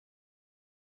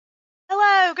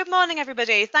Hello, good morning,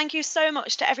 everybody. Thank you so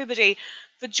much to everybody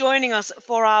for joining us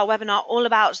for our webinar all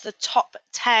about the top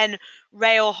 10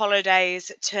 rail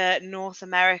holidays to North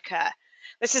America.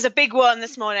 This is a big one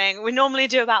this morning. We normally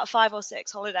do about 5 or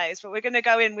 6 holidays, but we're going to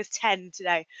go in with 10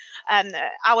 today.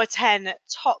 Our 10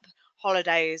 top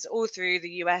holidays all through the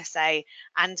USA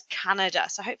and Canada.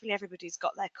 So hopefully everybody's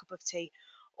got their cup of tea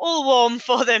all warm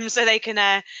for them so they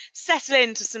can settle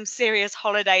into some serious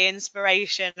holiday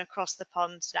inspiration across the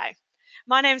pond today.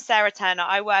 My name's Sarah Turner.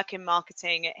 I work in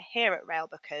marketing here at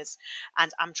Railbookers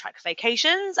and Amtrak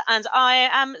Vacations, and I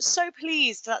am so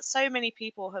pleased that so many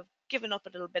people have given up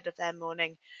a little bit of their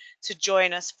morning to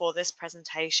join us for this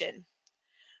presentation.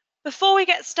 Before we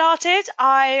get started,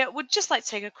 I would just like to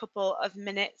take a couple of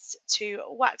minutes to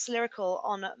wax lyrical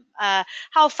on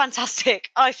how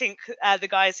fantastic I think the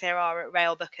guys here are at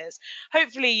Railbookers.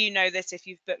 Hopefully you know this if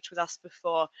you've booked with us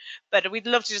before, but we'd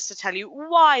love to just to tell you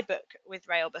why book with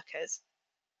Railbookers.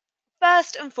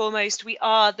 First and foremost, we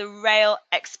are the rail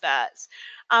experts.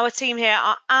 Our team here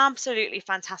are absolutely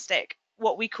fantastic,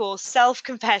 what we call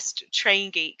self-confessed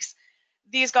train geeks.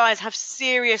 These guys have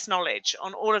serious knowledge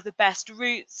on all of the best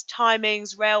routes,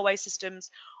 timings, railway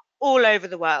systems all over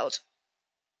the world.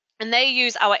 And they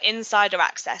use our insider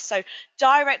access, so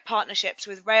direct partnerships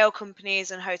with rail companies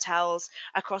and hotels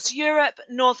across Europe,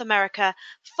 North America,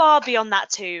 far beyond that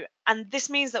too. And this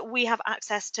means that we have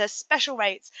access to special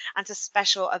rates and to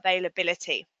special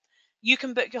availability. You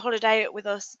can book your holiday with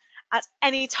us at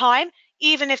any time,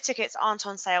 even if tickets aren't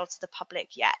on sale to the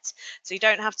public yet. So you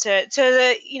don't have to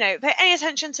pay any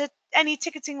attention to any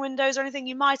ticketing windows or anything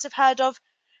you might have heard of.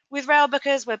 With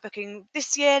Railbookers, we're booking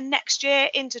this year, next year,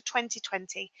 into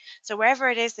 2020. So wherever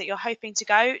it is that you're hoping to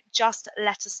go, just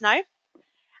let us know.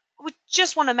 We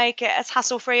just want to make it as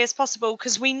hassle-free as possible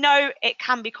because we know it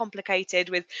can be complicated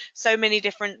with so many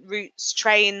different routes,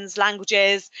 trains,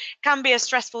 languages. It can be a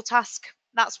stressful task.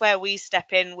 That's where we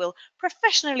step in. We'll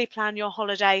professionally plan your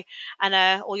holiday,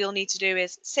 and all you'll need to do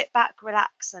is sit back,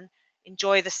 relax, and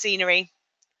enjoy the scenery.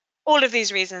 All of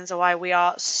these reasons are why we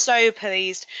are so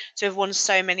pleased to have won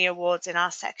so many awards in our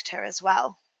sector as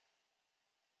well.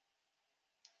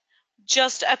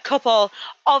 Just a couple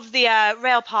of the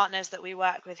rail partners that we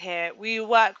work with here. We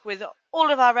work with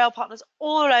all of our rail partners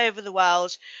all over the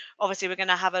world. Obviously, we're going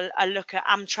to have a look at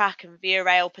Amtrak and Via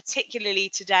Rail, particularly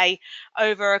today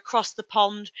over across the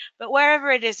pond. But wherever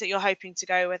it is that you're hoping to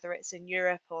go, whether it's in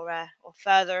Europe or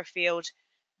further afield,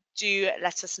 do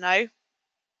let us know.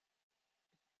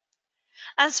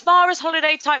 As far as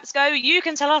holiday types go, you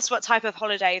can tell us what type of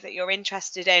holiday that you're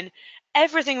interested in.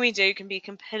 Everything we do can be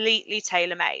completely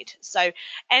tailor-made. So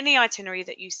any itinerary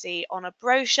that you see on a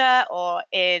brochure or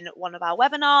in one of our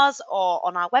webinars or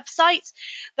on our website,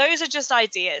 those are just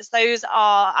ideas. Those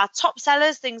are our top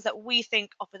sellers, things that we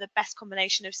think offer the best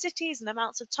combination of cities and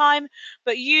amounts of time,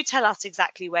 but you tell us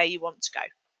exactly where you want to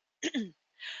go.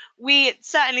 We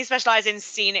certainly specialise in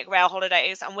scenic rail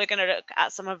holidays, and we're going to look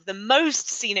at some of the most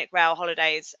scenic rail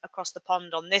holidays across the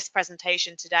pond on this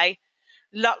presentation today.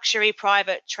 Luxury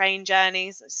private train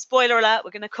journeys. Spoiler alert,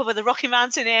 we're going to cover the Rocky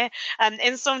Mountaineer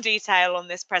in some detail on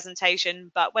this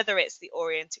presentation, but whether it's the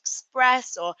Orient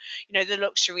Express or the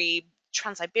luxury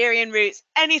Trans-Siberian routes,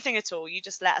 anything at all, you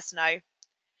just let us know.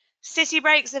 City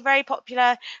breaks are very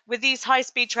popular. With these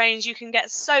high-speed trains, you can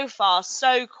get so far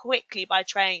so quickly by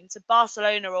train to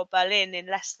Barcelona or Berlin in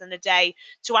less than a day,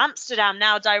 to Amsterdam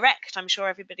now direct. I'm sure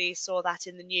everybody saw that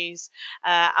in the news.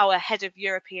 Our head of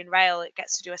European Rail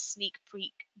gets to do a sneak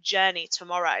peek journey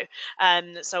tomorrow.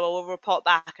 So I will report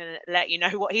back and let you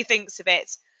know what he thinks of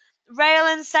it. Rail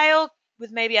and sail, with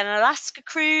maybe an Alaska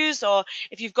cruise, or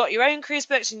if you've got your own cruise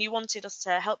booked and you wanted us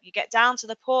to help you get down to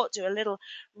the port, do a little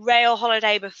rail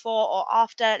holiday before or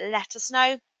after, let us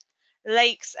know.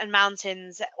 Lakes and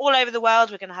mountains all over the world.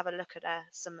 We're going to have a look at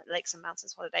some lakes and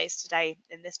mountains holidays today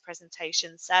in this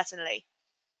presentation, certainly.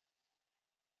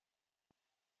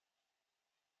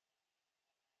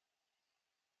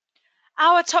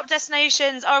 Our top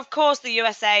destinations are, of course, the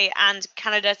USA and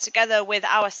Canada, together with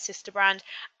our sister brand,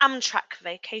 Amtrak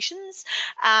Vacations.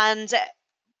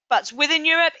 But within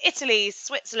Europe, Italy,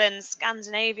 Switzerland,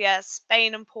 Scandinavia,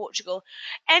 Spain and Portugal,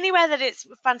 anywhere that it's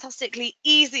fantastically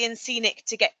easy and scenic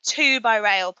to get to by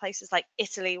rail, places like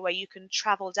Italy, where you can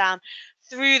travel down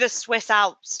through the Swiss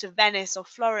Alps to Venice or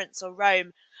Florence or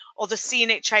Rome, or the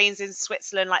scenic trains in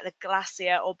Switzerland like the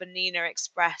Glacier or Bernina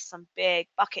Express, some big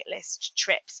bucket list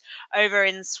trips over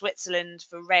in Switzerland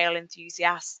for rail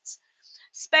enthusiasts.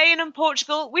 Spain and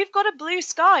Portugal, we've got a blue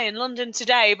sky in London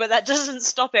today, but that doesn't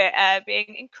stop it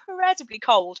being incredibly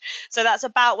cold. So that's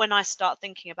about when I start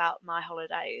thinking about my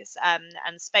holidays. And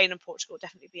Spain and Portugal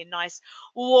definitely be nice,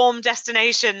 warm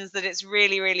destinations that it's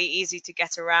really, really easy to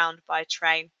get around by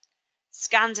train.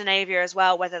 Scandinavia as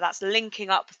well, whether that's linking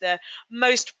up the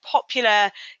most popular,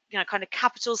 kind of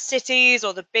capital cities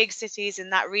or the big cities in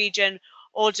that region,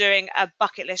 or doing a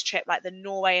bucket list trip like the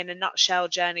Norway in a nutshell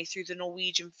journey through the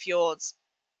Norwegian fjords.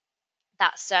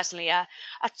 That's certainly a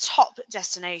top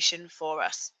destination for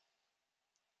us.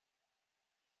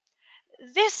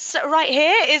 This right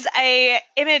here is a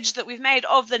image that we've made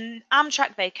of the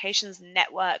Amtrak Vacations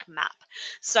Network map.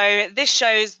 So this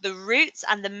shows the routes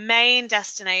and the main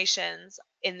destinations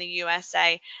in the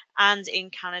USA and in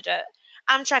Canada.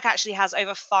 Amtrak actually has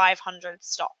over 500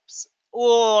 stops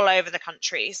all over the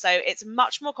country, so it's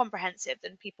much more comprehensive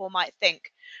than people might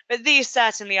think. But these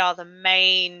certainly are the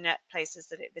main places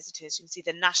that it visitors. You can see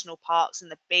the national parks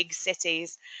and the big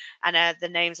cities, and the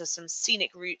names of some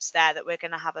scenic routes there that we're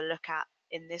going to have a look at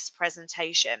in this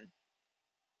presentation.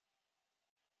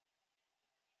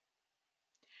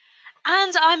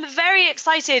 And I'm very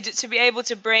excited to be able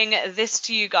to bring this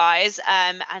to you guys.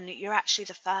 And you're actually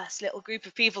the first little group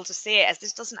of people to see it, as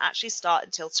this doesn't actually start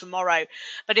until tomorrow.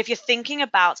 But if you're thinking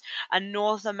about a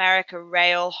North America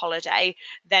rail holiday,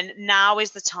 then now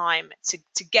is the time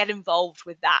to get involved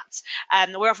with that.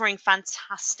 We're offering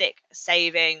fantastic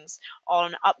savings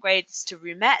on upgrades to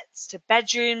roomettes, to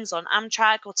bedrooms on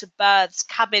Amtrak, or to berths,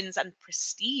 cabins, and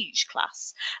prestige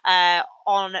class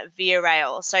on Via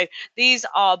Rail. So these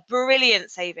are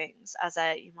brilliant savings, as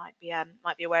you might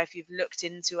be aware if you've looked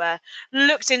into a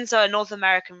North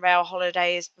American rail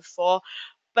holidays before.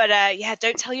 But yeah,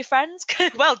 don't tell your friends.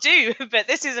 Well, do. But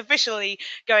this is officially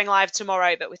going live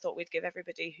tomorrow. But we thought we'd give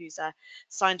everybody who's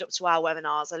signed up to our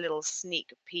webinars a little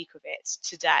sneak peek of it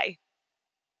today.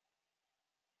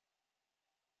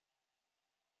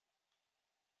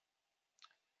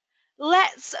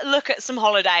 Let's look at some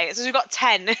holidays. So we've got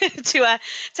 10 to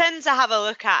have a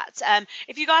look at.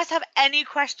 If you guys have any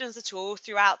questions at all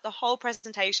throughout the whole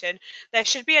presentation, there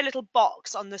should be a little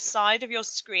box on the side of your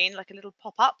screen, like a little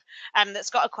pop-up, that's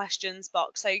got a questions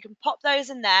box. So you can pop those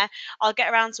in there. I'll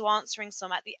get around to answering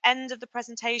some at the end of the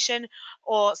presentation,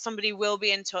 or somebody will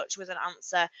be in touch with an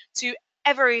answer to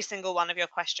every single one of your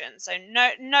questions. So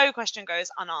no question goes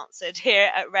unanswered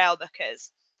here at Railbookers.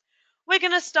 We're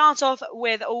going to start off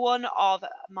with one of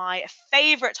my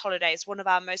favourite holidays, one of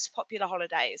our most popular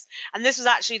holidays, and this was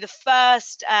actually the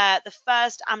first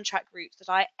Amtrak route that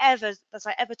I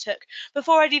ever took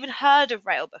before I'd even heard of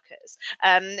Railbookers.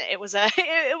 It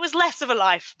was less of a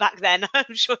life back then.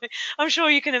 I'm sure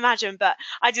you can imagine, but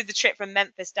I did the trip from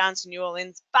Memphis down to New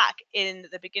Orleans back in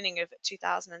the beginning of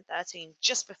 2013,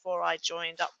 just before I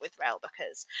joined up with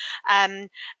Railbookers. And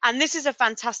this is a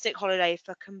fantastic holiday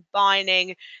for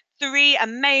combining 3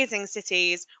 amazing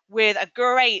cities with a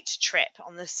great trip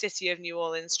on the City of New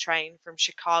Orleans train from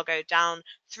Chicago down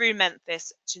through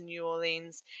Memphis to New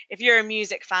Orleans. If you're a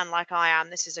music fan like I am,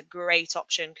 this is a great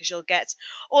option because you'll get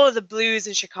all of the blues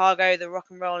in Chicago, the rock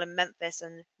and roll in Memphis,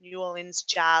 and New Orleans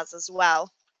jazz as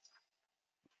well.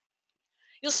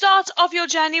 You'll start off your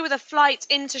journey with a flight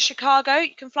into Chicago.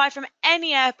 You can fly from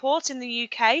any airport in the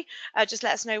UK. Just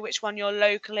let us know which one your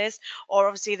local is. Or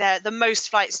obviously the most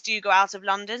flights do go out of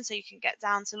London, so you can get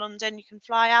down to London. You can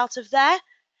fly out of there.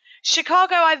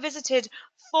 Chicago I visited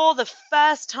for the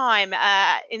first time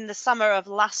in the summer of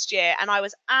last year, and I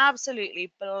was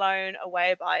absolutely blown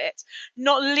away by it,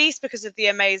 not least because of the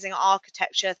amazing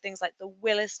architecture, things like the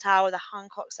Willis Tower, the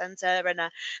Hancock Center, and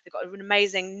they've got an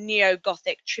amazing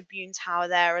neo-Gothic Tribune Tower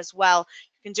there as well.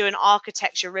 You can do an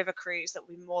architecture river cruise that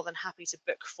we'll be more than happy to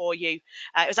book for you.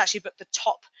 It was actually booked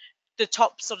the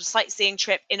top sort of sightseeing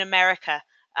trip in America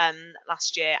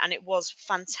last year, and it was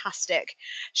fantastic.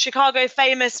 Chicago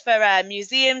famous for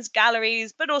museums,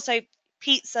 galleries, but also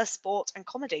pizza, sport, and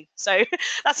comedy. So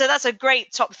that's a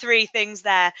great top 3 things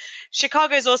there.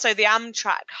 Chicago is also the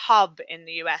Amtrak hub in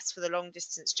the US for the long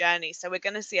distance journey, so we're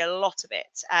going to see a lot of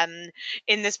it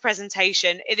in this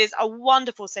presentation. It is a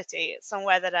wonderful city. It's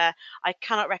somewhere that I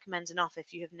cannot recommend enough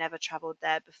if you have never traveled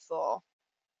there before.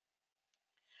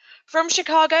 From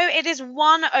Chicago, it is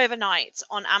 1 overnight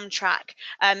on Amtrak.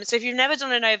 So if you've never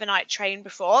done an overnight train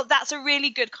before, that's a really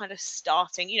good kind of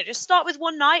starting. Just start with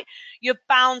 1 night. You're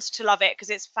bound to love it because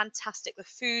it's fantastic. The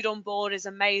food on board is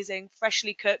amazing,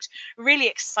 freshly cooked, really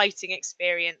exciting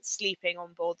experience sleeping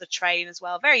on board the train as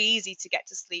well. Very easy to get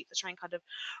to sleep. The train kind of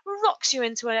rocks you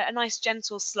into a nice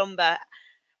gentle slumber.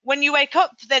 When you wake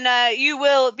up, then you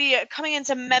will be coming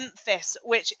into Memphis,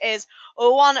 which is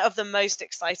one of the most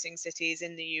exciting cities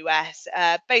in the US,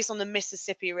 based on the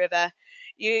Mississippi River.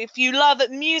 If you love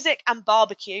music and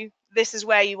barbecue, this is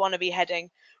where you want to be heading.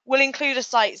 We'll include a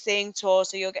sightseeing tour,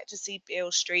 so you'll get to see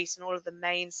Beale Street and all of the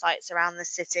main sites around the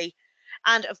city.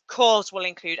 And of course, we'll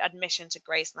include admission to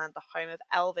Graceland, the home of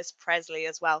Elvis Presley,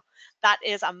 as well. That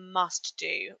is a must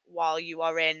do while you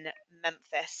are in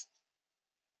Memphis.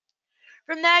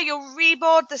 From there, you'll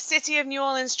reboard the City of New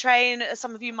Orleans train, as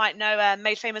some of you might know,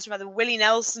 made famous by the Willie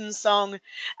Nelson song.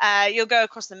 You'll go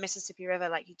across the Mississippi River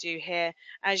like you do here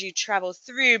as you travel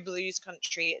through blues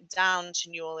country down to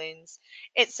New Orleans.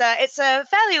 It's a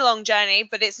fairly long journey,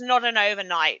 but it's not an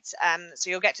overnight. So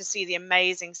you'll get to see the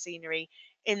amazing scenery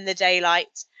in the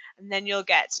daylight. And then you'll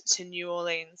get to New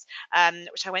Orleans,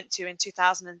 which I went to in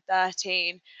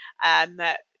 2013.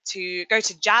 To go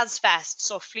to Jazz Fest,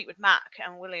 saw Fleetwood Mac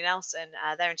and Willie Nelson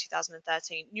there in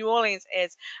 2013. New Orleans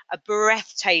is a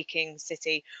breathtaking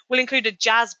city. We'll include a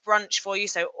jazz brunch for you,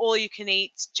 so all you can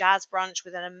eat jazz brunch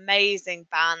with an amazing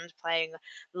band playing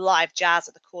live jazz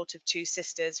at the Court of Two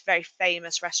Sisters, very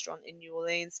famous restaurant in New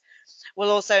Orleans.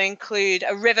 We'll also include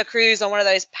a river cruise on one of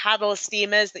those paddle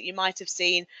steamers that you might have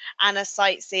seen, and a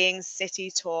sightseeing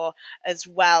city tour as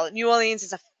well. New Orleans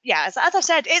is as I've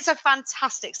said, it's a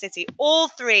fantastic city. All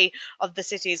three of the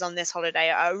cities on this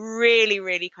holiday are really,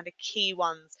 really kind of key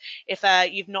ones if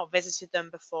you've not visited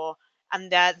them before.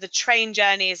 And the train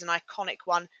journey is an iconic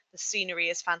one. The scenery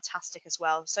is fantastic as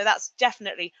well. So that's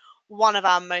definitely one of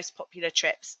our most popular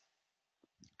trips.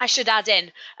 I should add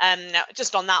in,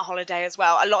 just on that holiday as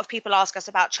well, a lot of people ask us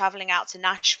about traveling out to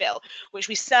Nashville, which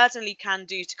we certainly can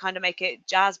do to kind of make it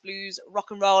jazz, blues,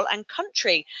 rock and roll, and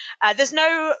country. There's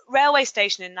no railway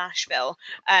station in Nashville,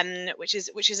 which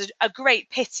is a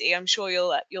great pity. I'm sure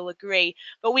you'll agree.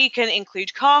 But we can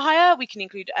include car hire, we can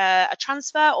include a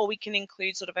transfer, or we can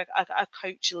include sort of a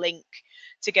coach link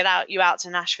to get you out to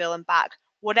Nashville and back.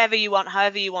 Whatever you want,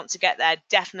 however you want to get there,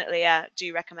 definitely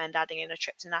do recommend adding in a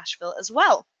trip to Nashville as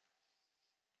well.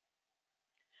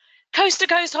 Coast to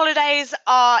coast holidays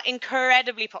are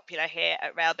incredibly popular here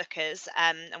at Railbookers,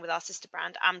 and with our sister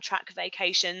brand Amtrak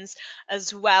Vacations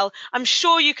as well. I'm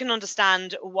sure you can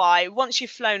understand why. Once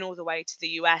you've flown all the way to the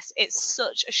US, it's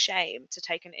such a shame to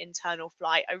take an internal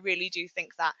flight. I really do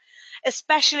think that,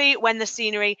 especially when the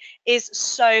scenery is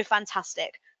so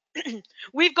fantastic.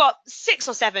 We've got 6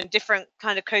 or 7 different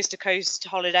kind of coast to coast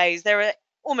holidays. There are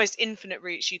almost infinite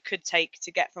routes you could take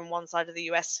to get from one side of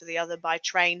the US to the other by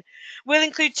train. We'll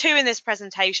include 2 in this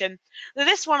presentation.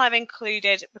 This one I've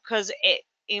included because it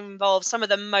involves some of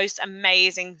the most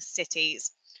amazing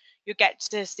cities. You'll get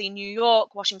to see New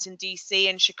York, Washington, D.C.,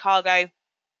 and Chicago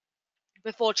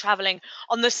before traveling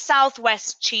on the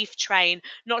Southwest Chief train.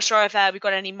 Not sure if we've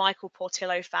got any Michael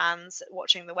Portillo fans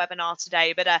watching the webinar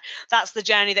today, but that's the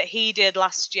journey that he did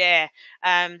last year,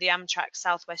 the Amtrak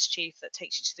Southwest Chief that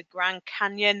takes you to the Grand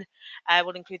Canyon.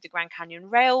 Will include the Grand Canyon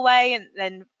Railway, and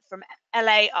then from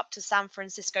LA up to San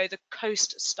Francisco, the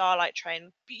Coast Starlight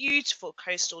train. Beautiful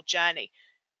coastal journey.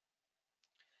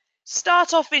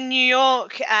 Start off in New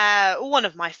York, one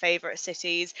of my favorite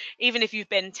cities. Even if you've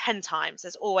been 10 times,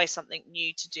 there's always something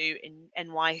new to do in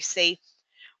NYC.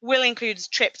 Will include a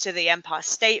trip to the Empire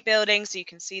State Building so you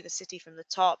can see the city from the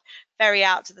top, ferry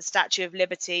out to the Statue of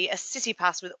Liberty, a city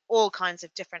pass with all kinds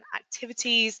of different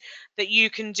activities that you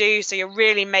can do, so you're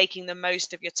really making the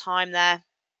most of your time there.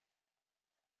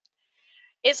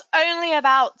 It's only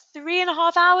about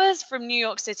 3.5 hours from New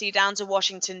York City down to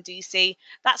Washington, D.C.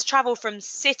 That's travel from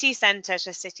city center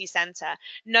to city center.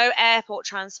 No airport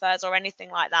transfers or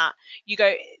anything like that. You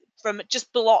go from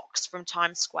just blocks from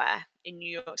Times Square in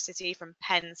New York City, from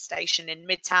Penn Station in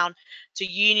Midtown to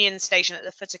Union Station at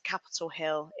the foot of Capitol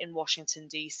Hill in Washington,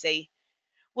 D.C.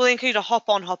 We'll include a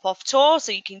hop-on, hop-off tour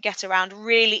so you can get around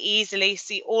really easily,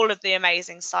 see all of the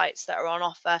amazing sites that are on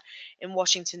offer in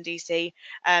Washington, D.C.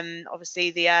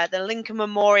 Obviously, the Lincoln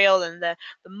Memorial and the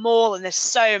mall, and there's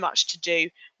so much to do.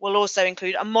 We'll also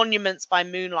include a Monuments by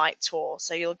Moonlight tour,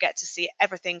 so you'll get to see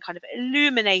everything kind of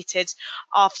illuminated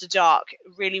after dark.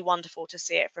 Really wonderful to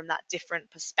see it from that different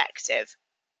perspective.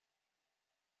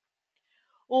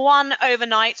 One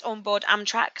overnight on board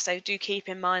Amtrak, so do keep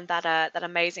in mind that that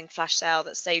amazing flash sale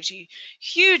that saves you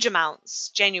huge amounts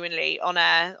genuinely on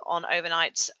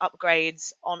overnight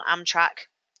upgrades on Amtrak.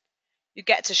 You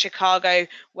get to Chicago,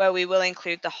 where we will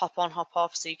include the hop on, hop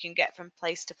off, so you can get from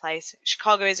place to place.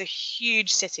 Chicago is a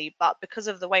huge city, but because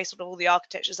of the way sort of all the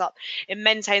architecture's up, it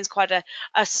maintains quite a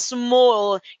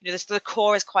small, the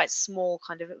core is quite small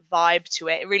kind of vibe to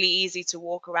it. Really easy to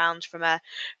walk around from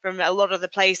a lot of the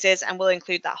places, and we'll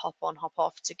include that hop on, hop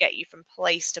off to get you from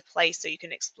place to place so you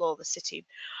can explore the city,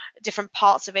 different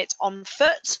parts of it on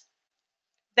foot.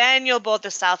 Then you'll board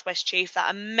the Southwest Chief, that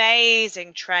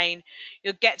amazing train.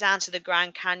 You'll get down to the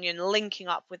Grand Canyon, linking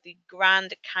up with the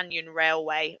Grand Canyon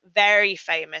Railway, very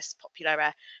famous,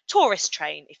 popular tourist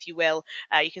train, if you will.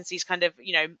 You can see kind of,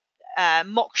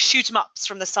 mock shoot 'em ups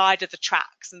from the side of the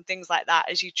tracks and things like that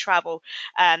as you travel.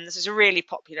 This is a really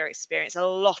popular experience, a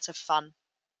lot of fun.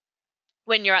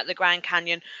 When you're at the Grand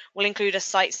Canyon, we'll include a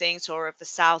sightseeing tour of the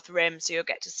South Rim, so you'll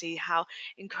get to see how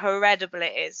incredible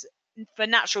it is. For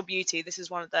natural beauty, this is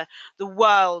one of the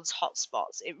world's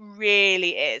hotspots. It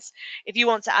really is. If you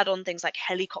want to add on things like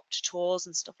helicopter tours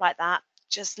and stuff like that,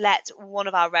 just let one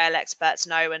of our rail experts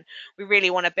know, and we really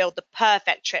want to build the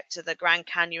perfect trip to the Grand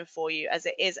Canyon for you, as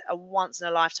it is a once in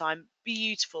a lifetime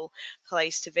beautiful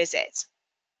place to visit.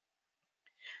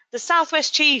 The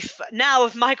Southwest Chief, now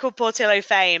of Michael Portillo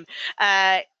fame,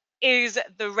 is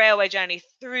the railway journey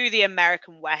through the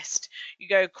American West. You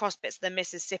go across bits of the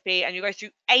Mississippi, and you go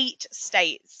through 8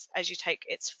 states as you take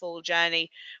its full journey.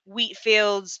 Wheat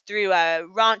fields, through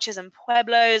ranches and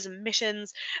pueblos and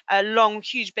missions, along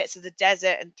huge bits of the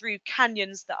desert, and through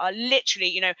canyons that are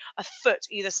literally, a foot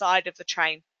either side of the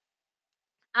train.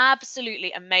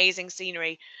 Absolutely amazing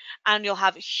scenery, and you'll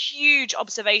have huge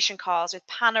observation cars with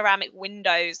panoramic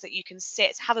windows that you can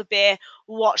sit, have a beer,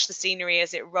 watch the scenery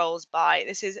as it rolls by.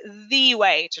 This is the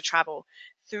way to travel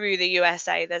through the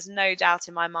USA. There's no doubt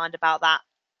in my mind about that.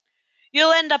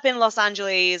 You'll end up in Los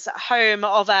Angeles, home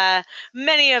of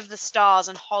many of the stars,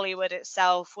 and Hollywood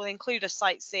itself. We'll include a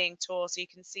sightseeing tour so you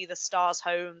can see the stars'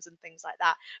 homes and things like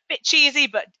that. Bit cheesy,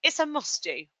 but it's a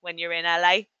must-do when you're in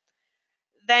LA.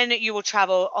 Then you will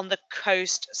travel on the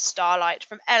Coast Starlight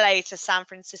from LA to San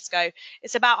Francisco.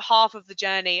 It's about half of the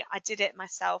journey. I did it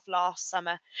myself last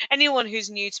summer. Anyone who's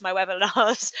new to my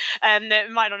webinars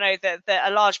might not know that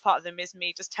a large part of them is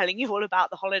me just telling you all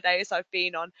about the holidays I've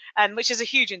been on, which is a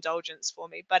huge indulgence for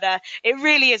me. But it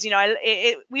really is,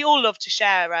 we all love to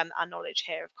share our knowledge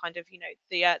here of kind of,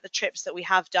 the trips that we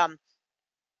have done.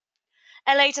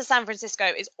 LA to San Francisco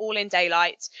is all in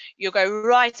daylight. You'll go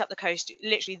right up the coast,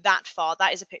 literally that far.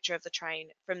 That is a picture of the train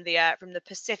from the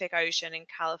Pacific Ocean in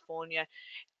California.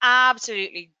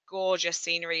 Absolutely gorgeous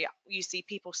scenery. You see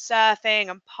people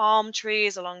surfing and palm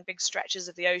trees along big stretches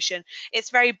of the ocean. It's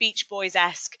very Beach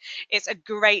Boys-esque. It's a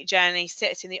great journey.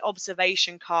 Sit in the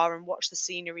observation car and watch the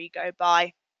scenery go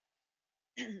by.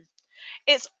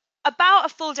 It's about a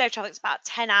full day of travel. It's about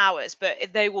 10 hours,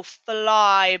 but they will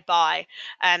fly by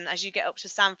as you get up to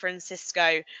San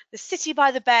Francisco. The city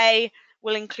by the bay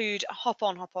will include a hop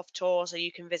on, hop off tour, so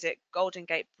you can visit Golden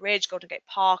Gate Bridge, Golden Gate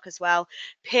Park as well.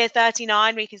 Pier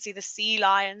 39, where you can see the sea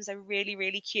lions. They're really,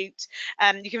 really cute.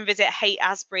 You can visit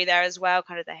Haight-Ashbury there as well,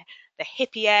 kind of the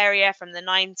hippie area from the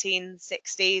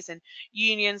 1960s, and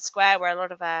Union Square, where a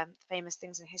lot of famous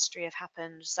things in history have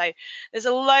happened. So there's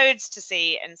loads to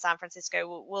see in San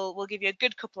Francisco. We'll give you a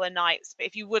good couple of nights, but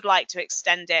if you would like to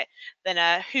extend it,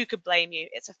 then who could blame you?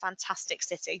 It's a fantastic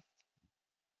city.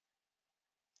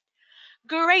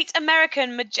 Great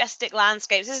American majestic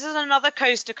landscapes. This is another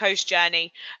coast to coast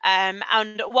journey. And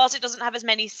whilst it doesn't have as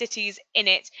many cities in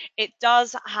it, it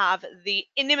does have the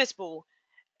inimitable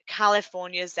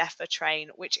California Zephyr train,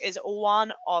 which is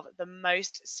one of the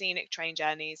most scenic train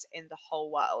journeys in the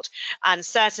whole world. And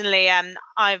certainly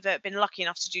I've been lucky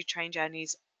enough to do train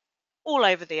journeys all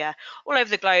over the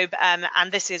globe,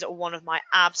 and this is one of my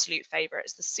absolute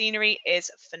favorites. The scenery is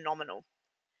phenomenal.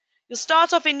 You'll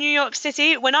start off in New York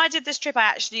City. When I did this trip, I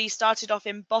actually started off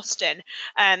in Boston,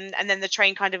 and then the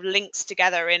train kind of links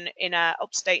together in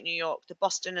upstate New York, the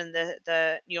Boston and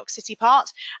the New York City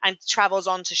part, and travels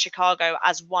on to Chicago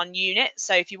as one unit.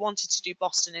 So if you wanted to do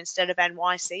Boston instead of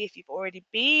NYC, if you've already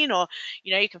been, or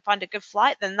you can find a good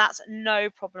flight, then that's no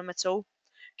problem at all.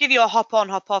 Give you a hop on,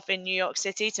 hop off in New York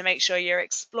City to make sure you're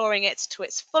exploring it to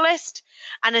its fullest,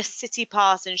 and a city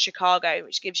pass in Chicago,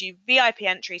 which gives you VIP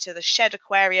entry to the Shed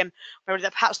Aquarium,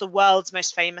 perhaps the world's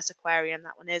most famous aquarium,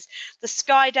 that one is. The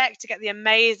Sky Deck to get the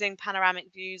amazing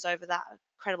panoramic views over that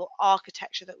incredible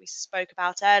architecture that we spoke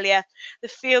about earlier. The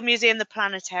Field Museum, the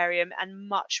Planetarium, and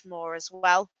much more as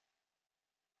well.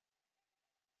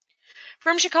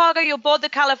 From Chicago, you'll board the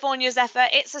California Zephyr.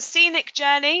 It's a scenic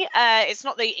journey. It's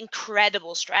not the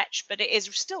incredible stretch, but it is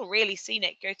still really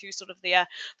scenic. Go through sort of the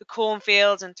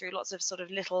cornfields and through lots of sort of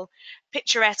little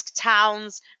picturesque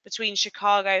towns between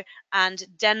Chicago and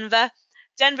Denver.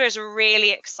 Denver is a really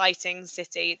exciting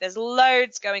city. There's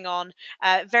loads going on.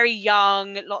 Very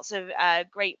young, lots of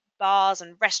great bars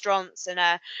and restaurants.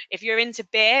 And if you're into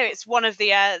beer, it's one of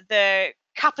the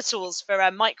capitals for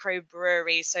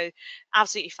microbreweries. So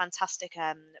absolutely fantastic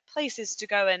places to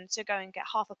go and get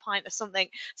half a pint of something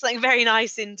very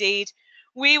nice indeed.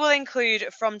 We will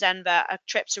include from Denver a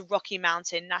trip to Rocky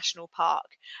Mountain National Park,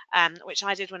 which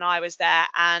I did when I was there.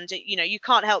 And you know, you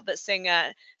can't help but sing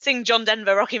John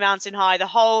Denver Rocky Mountain High the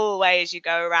whole way as you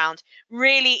go around.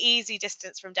 Really easy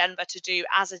distance from Denver to do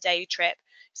as a day trip.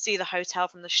 See the hotel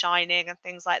from The Shining and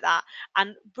things like that,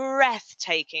 and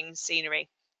breathtaking scenery.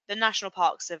 The national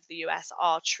parks of the US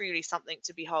are truly something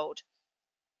to behold.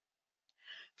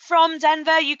 From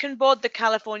Denver, you can board the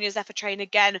California Zephyr train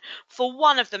again for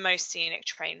one of the most scenic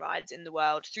train rides in the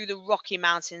world through the Rocky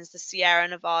Mountains, the Sierra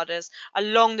Nevadas,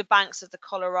 along the banks of the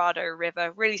Colorado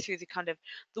River, really through the kind of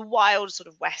the wild sort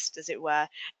of west, as it were.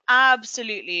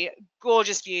 Absolutely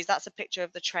gorgeous views. That's a picture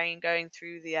of the train going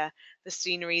through the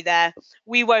scenery there.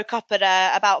 We woke up at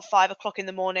about 5 o'clock in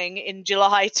the morning in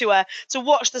July to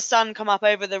watch the sun come up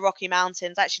over the Rocky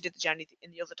Mountains. I actually did the journey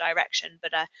in the other direction,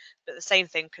 but the same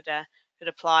thing could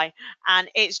apply.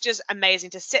 And it's just amazing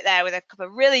to sit there with a cup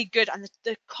of really good, and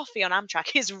the coffee on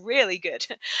Amtrak is really good.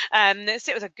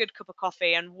 Sit with a good cup of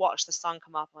coffee and watch the sun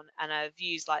come up and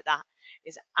views like that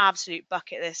is an absolute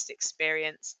bucket list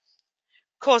experience.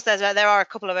 Of course, there are a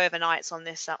couple of overnights on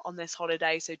this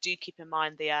holiday, so do keep in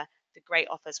mind the great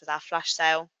offers with our flash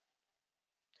sale.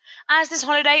 As this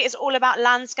holiday is all about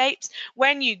landscapes,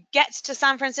 when you get to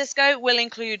San Francisco, we'll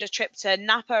include a trip to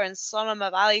Napa and Sonoma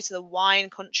Valley to the wine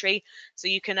country, so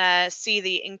you can see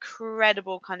the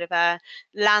incredible kind of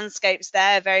landscapes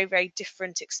there. Very, very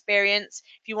different experience.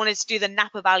 If you wanted to do the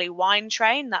Napa Valley wine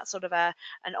train, that's sort of an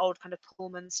old kind of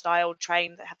Pullman style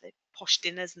train that have the posh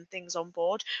dinners and things on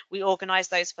board. We organise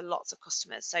those for lots of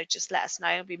customers, so just let us know.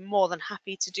 I'll be more than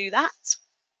happy to do that.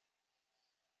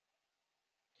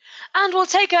 And we'll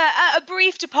take a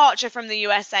brief departure from the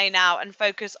USA now and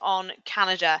focus on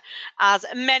Canada, as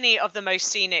many of the most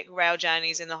scenic rail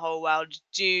journeys in the whole world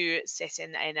do sit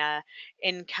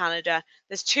in Canada.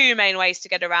 There's two main ways to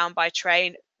get around by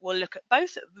train. We'll look at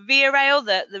both Via Rail,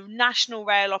 the national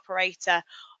rail operator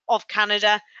of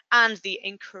Canada, and the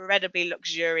incredibly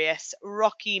luxurious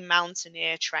Rocky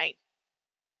Mountaineer train.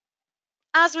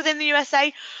 As within the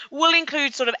USA, we'll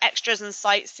include sort of extras and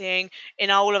sightseeing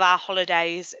in all of our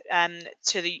holidays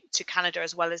to Canada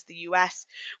as well as the US.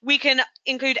 We can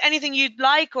include anything you'd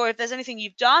like, or if there's anything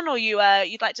you've done or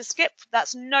you'd like to skip,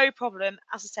 that's no problem.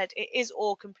 As I said, it is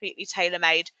all completely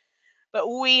tailor-made. But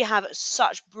we have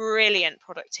such brilliant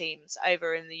product teams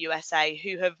over in the USA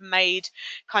who have made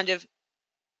kind of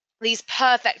these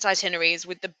perfect itineraries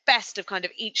with the best of kind of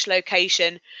each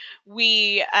location.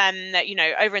 We, you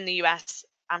know, over in the US,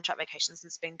 Amtrak Vacations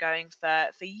has been going for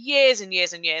years and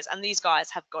years and years, and these guys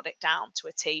have got it down to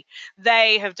a T.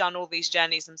 They have done all these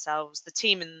journeys themselves. The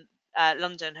team in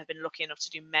London have been lucky enough to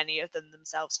do many of them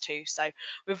themselves too. So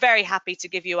we're very happy to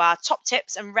give you our top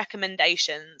tips and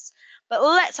recommendations. But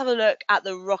let's have a look at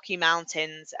the Rocky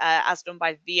Mountains as done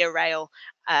by Via Rail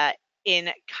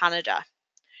in Canada.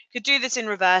 You could do this in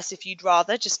reverse if you'd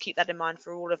rather, just keep that in mind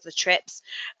for all of the trips.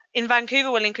 In Vancouver,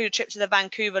 we'll include a trip to the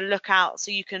Vancouver Lookout, so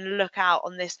you can look out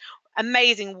on this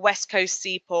amazing west coast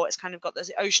seaport. It's kind of got the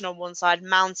ocean on one side,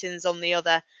 mountains on the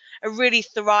other, a really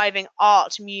thriving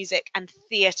art, music and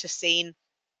theatre scene.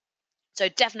 So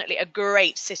definitely a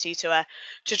great city to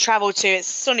travel to. It's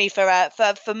sunny for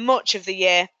much of the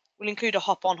year. We'll include a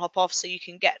hop on, hop off, so you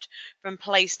can get from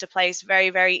place to place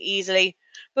very, very easily.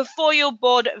 Before you'll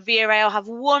board Via Rail, have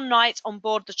one night on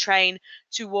board the train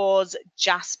towards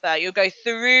Jasper. You'll go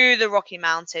through the Rocky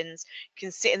Mountains. You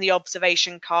can sit in the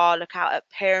observation car, look out at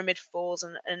Pyramid Falls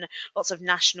and lots of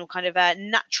national kind of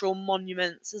natural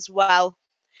monuments as well.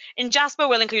 In Jasper,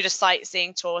 we'll include a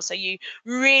sightseeing tour, so you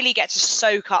really get to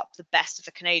soak up the best of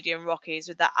the Canadian Rockies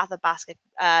with that Athabasca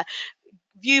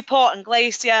viewport and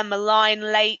glacier, Malign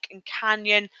Lake and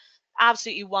canyon.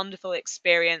 Absolutely wonderful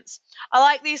experience. I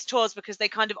like these tours because they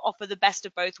kind of offer the best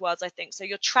of both worlds, I think. So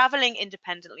you're traveling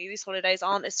independently. These holidays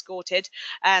aren't escorted,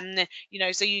 you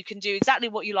know, so you can do exactly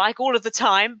what you like all of the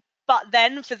time. But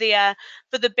then for the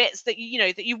bits that you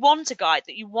know that you want a guide,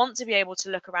 that you want to be able to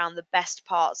look around the best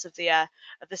parts of the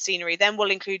scenery, then we'll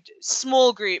include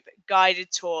small group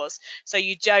guided tours, so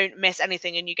you don't miss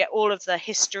anything and you get all of the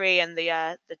history and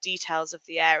the details of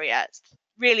the area. It's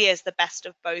really is the best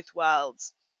of both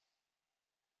worlds.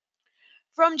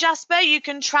 From Jasper, you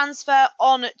can transfer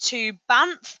on to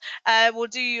Banff. We'll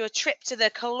do you a trip to the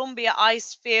Columbia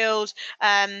ice field,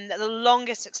 the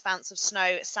longest expanse of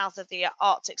snow south of the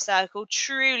Arctic Circle.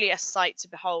 Truly a sight to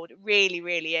behold. It really,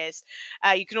 really is.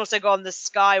 You can also go on the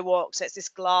Skywalk. So it's this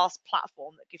glass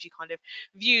platform that gives you kind of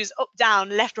views up,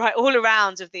 down, left, right, all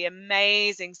around of the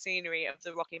amazing scenery of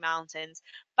the Rocky Mountains.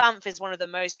 Banff is one of the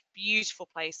most beautiful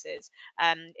places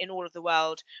in all of the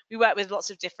world. We work with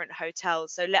lots of different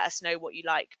hotels, so let us know what you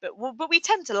like. But we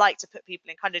tend to like to put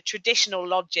people in kind of traditional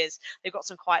lodges. They've got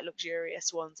some quite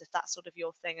luxurious ones, if that's sort of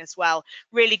your thing as well.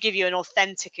 Really give you an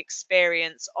authentic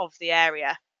experience of the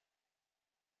area.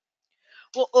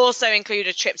 We'll also include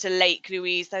a trip to Lake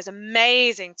Louise, those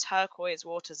amazing turquoise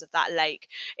waters of that lake.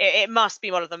 It must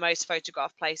be one of the most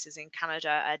photographed places in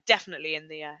Canada, definitely in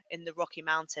the Rocky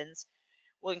Mountains.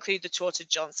 We'll include the tour to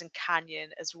Johnson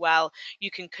Canyon as well. You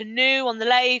can canoe on the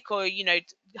lake, or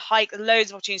hike.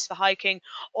 Loads of opportunities for hiking,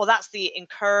 or that's the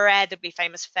incredibly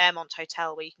famous Fairmont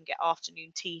Hotel where you can get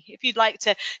afternoon tea if you'd like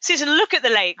to sit and look at the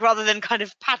lake rather than kind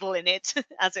of paddle in it,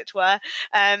 as it were.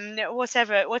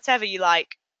 Whatever you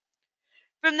like.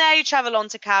 From there, you travel on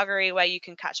to Calgary, where you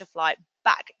can catch a flight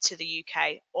back to the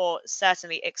UK, or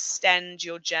certainly extend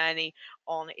your journey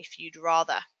on if you'd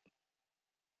rather.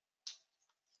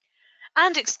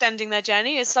 And extending their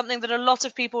journey is something that a lot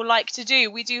of people like to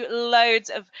do. We do loads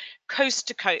of coast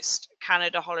to coast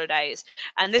Canada holidays,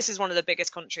 and this is one of the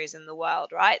biggest countries in the world,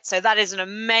 right? So that is an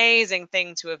amazing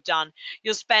thing to have done.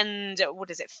 You'll spend,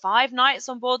 what is it, 5 nights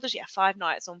on board the, yeah, 5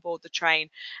 nights on board the train,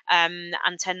 and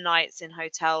 10 nights in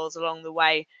hotels along the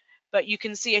way. But you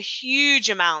can see a huge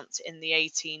amount in the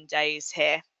 18 days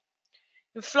here.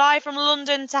 You fly from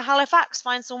London to Halifax,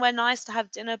 find somewhere nice to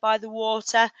have dinner by the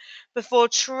water before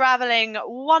travelling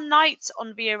one night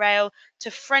on Via Rail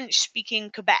to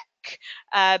French-speaking Quebec,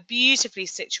 beautifully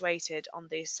situated on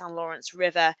the St. Lawrence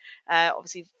River,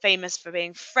 obviously famous for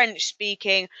being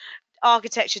French-speaking,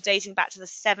 architecture dating back to the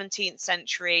 17th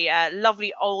century,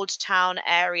 lovely old town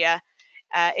area.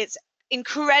 It's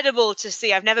incredible to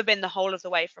see. I've never been the whole of the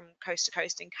way from coast to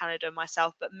coast in Canada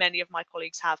myself, but many of my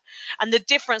colleagues have. And the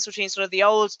difference between sort of the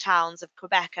old towns of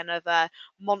Quebec and of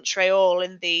Montreal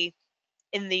in the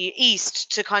east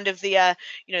to kind of the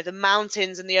the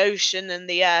mountains and the ocean and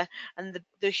the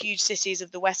huge cities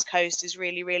of the west coast is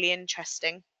really, really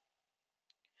interesting.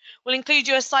 We'll include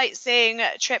you a sightseeing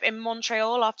trip in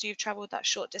Montreal after you've travelled that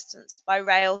short distance by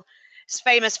rail. It's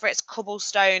famous for its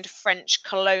cobblestoned French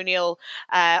colonial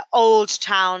old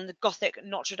town, the Gothic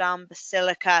Notre Dame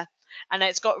Basilica. And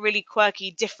it's got really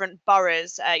quirky different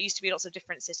boroughs. It used to be lots of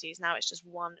different cities. Now it's just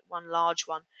one large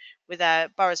one with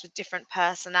boroughs with different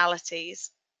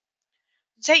personalities.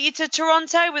 Take you to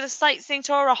Toronto with a sightseeing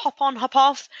tour, a hop on, hop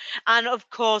off, and of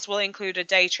course we'll include a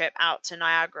day trip out to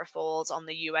Niagara Falls on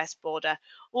the US border,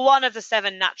 one of the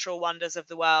 7 natural wonders of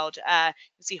the world. You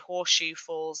see Horseshoe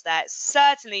Falls there. It's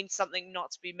certainly something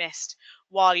not to be missed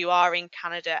while you are in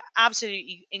Canada.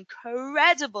 Absolutely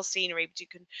incredible scenery, but you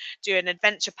can do an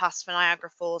adventure pass for Niagara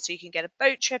Falls, so you can get a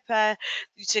boat trip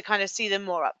to kind of see them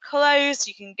more up close.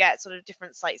 You can get sort of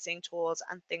different sightseeing tours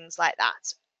and things like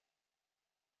that.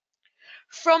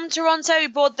 From Toronto, we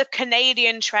board the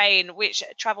Canadian train, which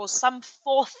travels some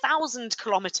 4,000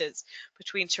 kilometres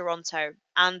between Toronto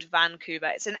and Vancouver.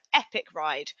 It's an epic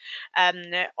ride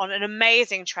on an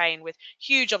amazing train with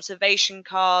huge observation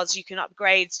cars. You can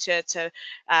upgrade to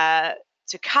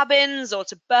cabins or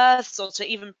to berths or to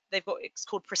even it's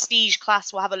called prestige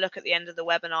class. We'll have a look at the end of the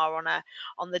webinar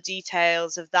on the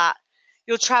details of that.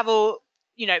 You'll travel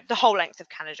the whole length of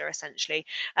Canada, essentially.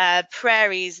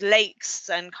 Prairies, lakes,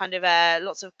 and kind of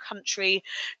lots of country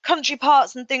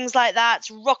parts and things like that.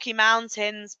 Rocky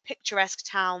Mountains, picturesque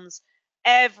towns,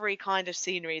 every kind of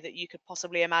scenery that you could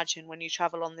possibly imagine when you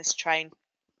travel on this train.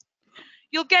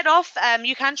 You'll get off.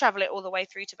 You can travel it all the way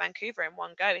through to Vancouver in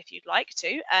one go if you'd like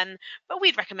to, but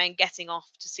we'd recommend getting off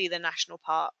to see the national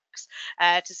parks,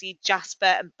 to see Jasper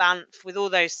and Banff with all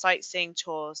those sightseeing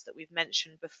tours that we've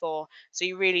mentioned before. So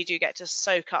you really do get to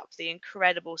soak up the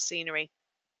incredible scenery.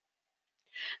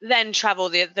 Then travel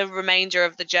the remainder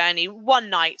of the journey, one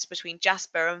night between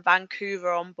Jasper and Vancouver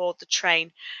on board the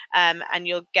train, and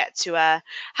you'll get to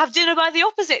have dinner by the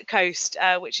opposite coast,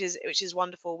 which is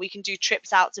wonderful. We can do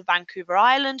trips out to Vancouver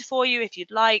Island for you if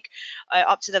you'd like,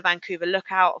 up to the Vancouver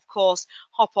Lookout, of course.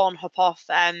 Hop on, hop off.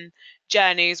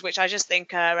 journeys, which I just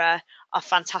think are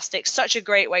fantastic. Such a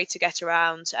great way to get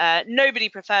around. Nobody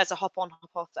prefers a hop on, hop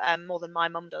off more than my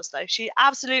mum does, though. She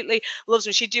absolutely loves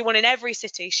them. She'd do one in every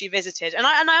city she visited, and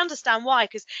I understand why,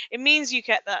 because it means you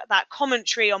get that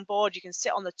commentary on board. You can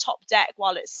sit on the top deck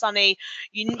while it's sunny.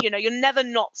 You know, you're never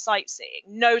not sightseeing.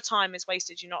 No time is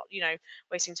wasted. You're not, you know,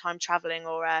 wasting time traveling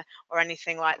or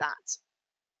anything like that.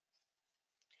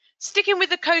 Sticking with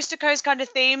the coast to coast kind of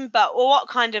theme, but what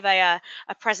kind of a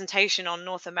presentation on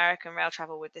North American rail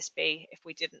travel would this be if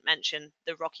we didn't mention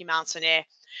the Rocky Mountaineer?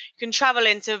 You can travel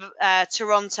into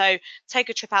Toronto, take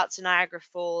a trip out to Niagara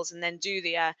Falls, and then do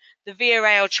the Via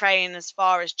Rail train as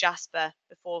far as Jasper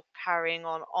before carrying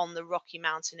on the Rocky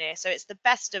Mountaineer. So it's the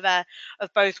best of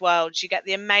both worlds. You get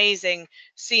the amazing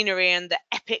scenery and the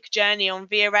epic journey on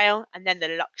Via Rail, and then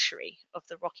the luxury of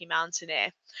the Rocky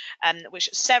Mountaineer, which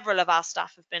several of our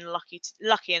staff have been lucky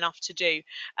enough to do,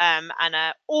 and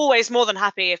always more than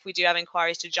happy if we do have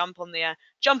inquiries to jump on the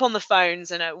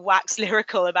phones and wax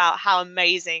lyrical about how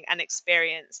amazing an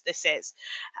experience this is.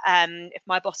 If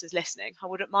my boss is listening, I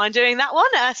wouldn't mind doing that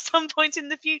one at some point in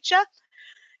the future.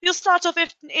 You'll start off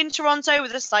in Toronto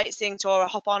with a sightseeing tour, a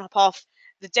hop on, hop off,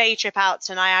 the day trip out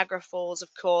to Niagara Falls, of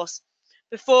course,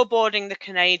 before boarding the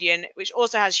Canadian, which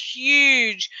also has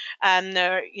huge,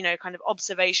 you know, kind of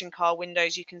observation car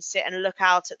windows. You can sit and look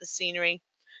out at the scenery.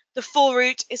 The full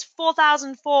route is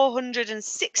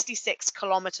 4,466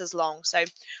 kilometers long, so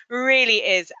really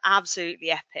is absolutely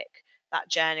epic, that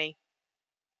journey.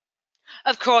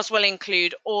 Of course, we'll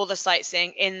include all the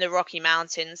sightseeing in the Rocky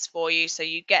Mountains for you. So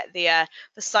you get the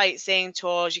sightseeing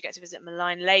tours, you get to visit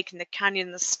Moline Lake and the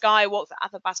canyon, the skywalk, the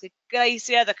Athabasca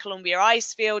Glacier, the Columbia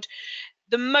Icefield,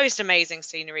 the most amazing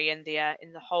scenery in the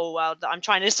whole world that I'm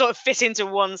trying to sort of fit into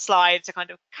one slide to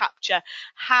kind of capture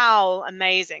how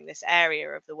amazing this area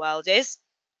of the world is.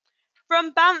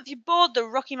 From Banff, you board the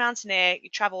Rocky Mountaineer, you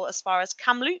travel as far as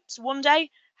Kamloops one day,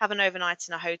 have an overnight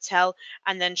in a hotel,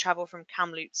 and then travel from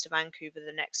Kamloops to Vancouver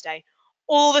the next day.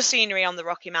 All the scenery on the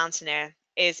Rocky Mountaineer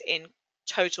is in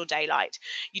total daylight.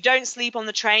 You don't sleep on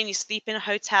the train, you sleep in a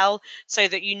hotel so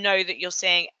that you know that you're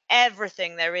seeing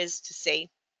everything there is to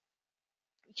see.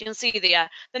 You can see the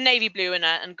navy blue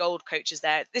and gold coaches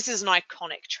there. This is an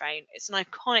iconic train. It's an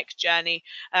iconic journey,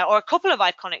 or a couple of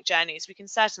iconic journeys. We can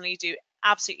certainly do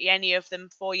absolutely any of them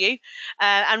for you,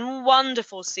 and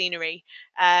wonderful scenery.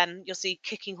 You'll see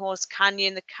Kicking Horse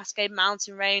Canyon, the Cascade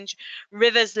Mountain Range,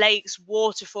 rivers, lakes,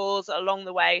 waterfalls along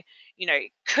the way. You know,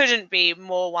 it couldn't be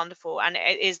more wonderful, and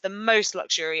it is the most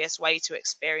luxurious way to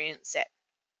experience it.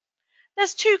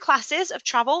 There's two classes of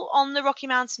travel on the Rocky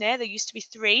Mountaineer. There used to be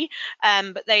three,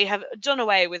 but they have done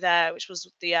away with which was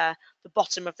the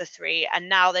bottom of the three, and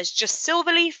now there's just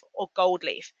Silverleaf or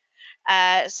Goldleaf.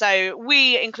 So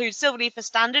we include Silverleaf as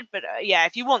standard, but yeah,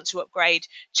 if you want to upgrade,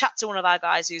 chat to one of our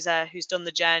guys who's done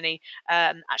the journey.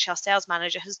 Actually, our sales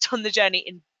manager has done the journey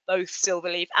in both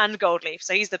Silverleaf and Goldleaf,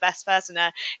 so he's the best person.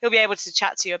 He'll be able to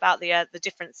chat to you about the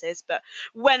differences. But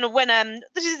when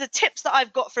this is the tips that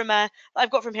I've got from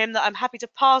him that I'm happy to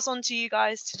pass on to you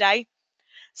guys today.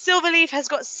 Silverleaf has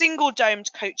got single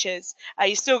domed coaches.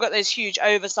 You've still got those huge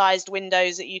oversized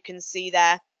windows that you can see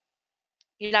there.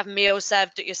 You'll have meals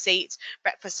served at your seat,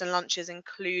 breakfast and lunches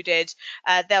included.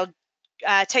 They'll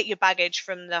take your baggage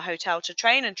from the hotel to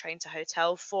train and train to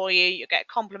hotel for you. You'll get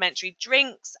complimentary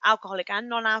drinks, alcoholic and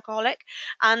non-alcoholic,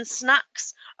 and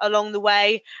snacks along the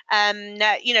way.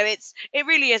 You know, it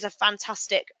really is a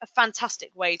fantastic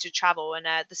way to travel, and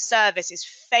the service is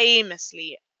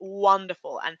famously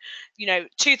wonderful. And you know,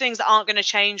 two things that aren't going to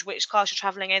change which class you're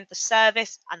traveling in: the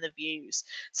service and the views.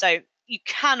 So you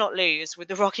cannot lose with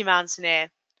the Rocky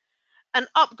Mountaineer. An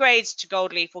upgrade to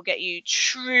Goldleaf will get you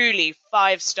truly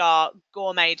 5-star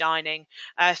gourmet dining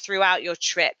throughout your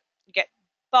trip. You get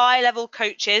bi-level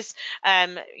coaches,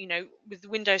 you know, with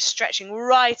windows stretching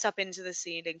right up into the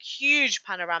ceiling, huge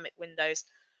panoramic windows,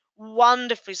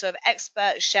 wonderfully sort of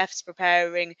expert chefs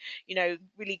preparing, you know,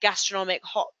 really gastronomic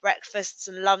hot breakfasts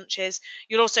and lunches.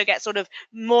 You'll also get sort of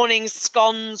morning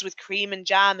scones with cream and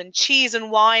jam and cheese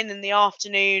and wine in the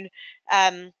afternoon.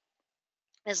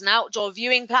 There's an outdoor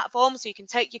viewing platform, so you can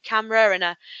take your camera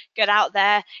and get out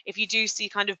there. If you do see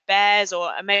kind of bears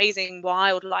or amazing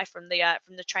wildlife from the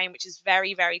train, which is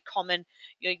very, very common,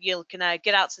 you can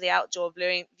get out to the outdoor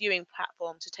viewing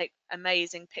platform to take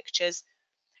amazing pictures.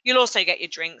 You'll also get your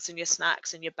drinks and your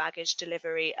snacks and your baggage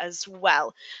delivery as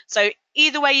well. So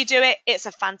either way you do it, it's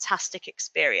a fantastic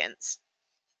experience.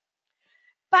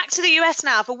 Back to the US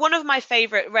now for one of my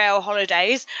favorite rail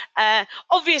holidays.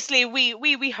 Obviously,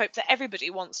 we hope that everybody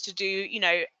wants to do, you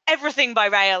know, everything by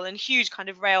rail and huge kind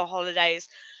of rail holidays.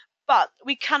 But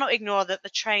we cannot ignore that the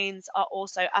trains are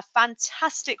also a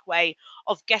fantastic way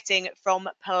of getting from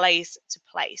place to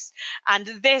place. And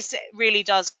this really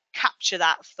does capture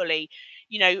that fully.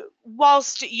 You know,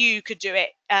 whilst you could do it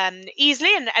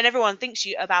easily, and everyone thinks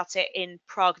you about it in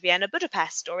Prague, Vienna,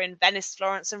 Budapest, or in Venice,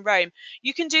 Florence, and Rome,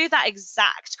 you can do that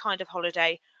exact kind of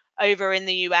holiday over in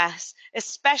the US,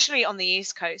 especially on the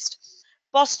East Coast.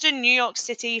 Boston, New York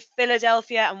City,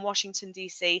 Philadelphia, and Washington,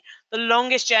 D.C. The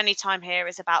longest journey time here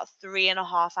is about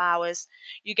 3.5 hours.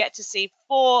 You get to see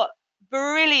four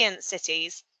brilliant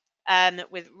cities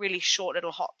with really short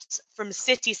little hops from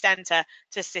city centre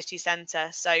to city centre.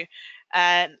 So,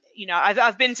 you know,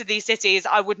 I've been to these cities.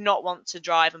 I would not want to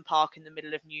drive and park in the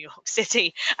middle of New York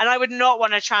City, and I would not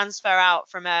want to transfer out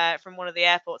from one of the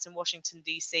airports in Washington,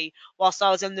 D.C. whilst I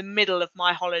was in the middle of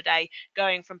my holiday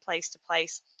going from place to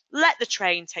place. Let the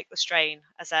train take the strain,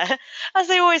 as as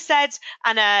they always said.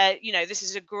 And you know, this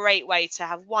is a great way to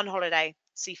have one holiday,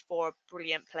 see four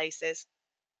brilliant places.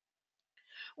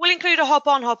 We'll include a hop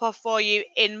on, hop off for you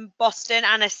in Boston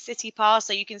and a city pass,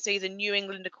 so you can see the New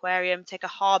England Aquarium, take a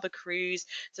harbour cruise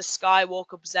to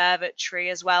Skywalk Observatory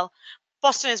as well.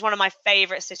 Boston is one of my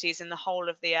favourite cities in the whole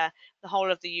of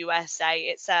the USA.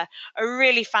 It's a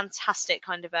really fantastic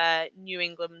kind of a New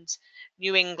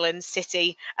England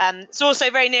city. It's also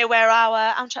very near where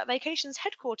our Amtrak Vacations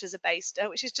headquarters are based,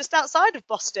 which is just outside of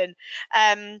Boston.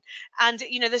 And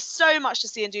you know, there's so much to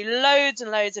see and do, loads and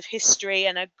loads of history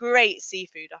and a great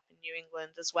seafood up in New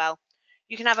England as well.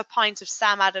 You can have a pint of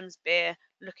Sam Adams beer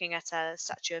looking at a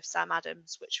statue of Sam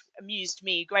Adams, which amused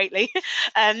me greatly.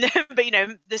 But you know,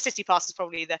 the city pass is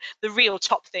probably the real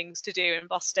top things to do in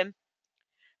Boston.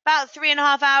 About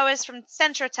 3.5 hours from the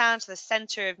centre of town to the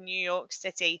centre of New York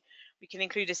City. We can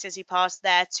include a city pass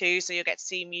there too, so you'll get to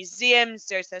see museums,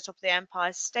 go to the top of the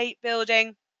Empire State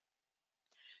Building,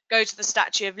 go to the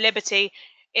Statue of Liberty.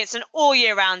 It's an all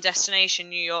year round destination,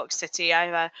 New York City.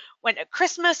 I went at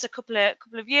Christmas a couple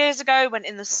of years ago, went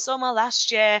in the summer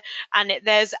last year, and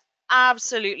there's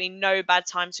absolutely no bad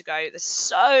time to go. There's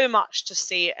so much to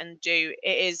see and do.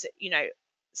 It is, you know,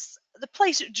 the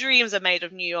place dreams are made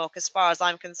of, New York, as far as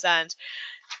I'm concerned.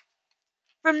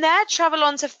 From there, travel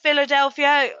on to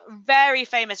Philadelphia, very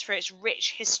famous for its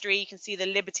rich history. You can see the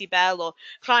Liberty Bell or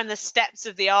climb the steps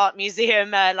of the Art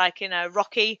Museum, like in a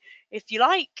Rocky, if you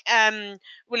like.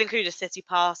 We'll include a city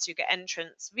pass. You get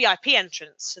VIP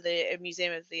entrance to the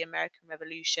Museum of the American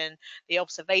Revolution, the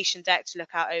observation deck to look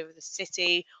out over the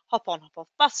city, hop on, hop off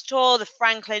bus tour, the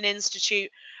Franklin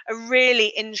Institute, a really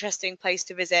interesting place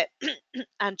to visit,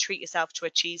 and treat yourself to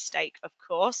a cheesesteak, of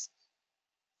course.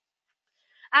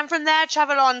 And from there,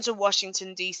 travel on to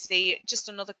Washington, D.C., just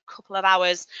another couple of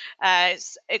hours,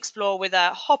 explore with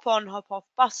a hop on, hop off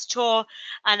bus tour.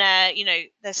 And, you know,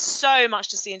 there's so much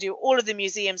to see and do. All of the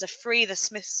museums are free, the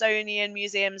Smithsonian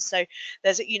museums. So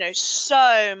there's, you know,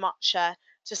 so much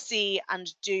to see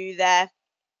and do there.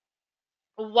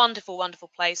 A wonderful,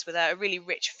 wonderful place with a really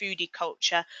rich foodie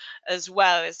culture, as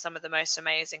well as some of the most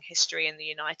amazing history in the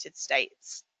United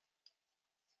States.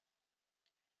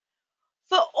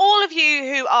 For all of you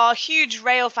who are huge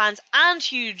rail fans and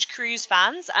huge cruise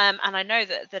fans, and I know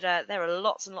that there are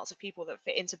lots and lots of people that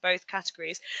fit into both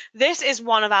categories, this is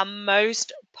one of our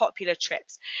most popular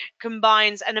trips.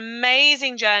 Combines an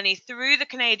amazing journey through the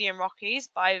Canadian Rockies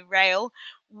by rail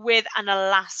with an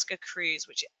Alaska cruise,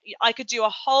 which I could do a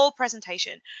whole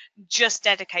presentation just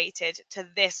dedicated to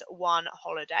this one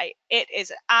holiday. It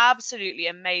is absolutely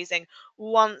amazing,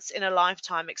 once in a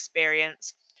lifetime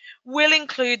experience. We'll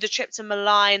include the trip to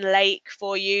Malign Lake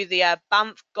for you, the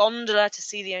Banff gondola to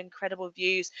see the incredible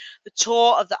views, the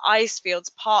tour of the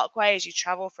Icefields Parkway as you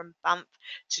travel from Banff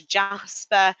to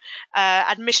Jasper,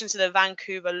 admission to the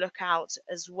Vancouver Lookout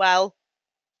as well.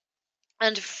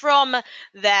 And from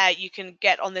there, you can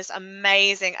get on this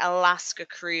amazing Alaska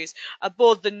cruise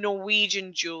aboard the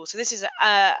Norwegian Jewel. So this is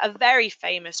a very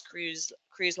famous cruise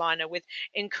liner with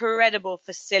incredible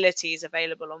facilities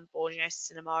available on board, you know,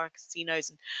 cinema and casinos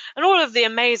and all of the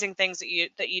amazing things that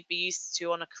you'd be used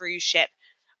to on a cruise ship,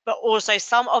 but also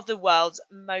some of the world's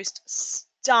most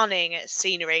stunning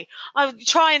scenery. I'll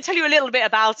try and tell you a little bit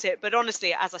about it, but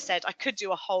honestly, as I said, I could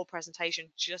do a whole presentation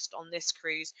just on this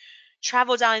cruise.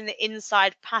 Travel down the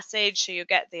inside passage, so you'll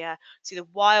get the see the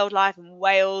wildlife and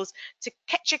whales, to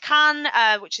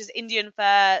Ketchikan, which is Indian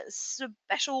for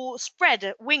special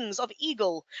spread wings of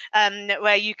eagle,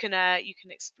 where you can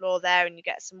explore there and you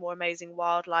get some more amazing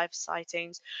wildlife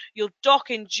sightings. You'll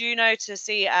dock in Juneau to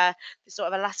see the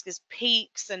sort of Alaska's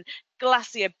peaks and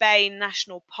Glacier Bay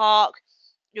National Park.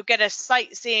 You'll get a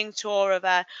sightseeing tour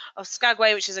of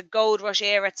Skagway, which is a Gold Rush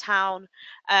era town,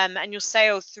 and you'll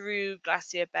sail through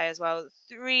Glacier Bay as well.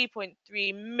 3.3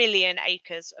 million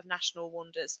acres of national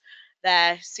wonders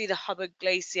there. See the Hubbard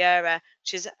Glacier,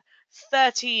 which is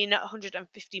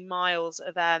 1,350 miles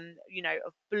of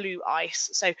of blue ice.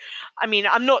 So, I mean,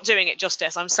 I'm not doing it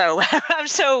justice. I'm so aware. I'm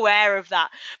so aware of that.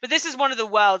 But this is one of the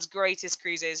world's greatest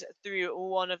cruises through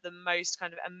one of the most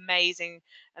kind of amazing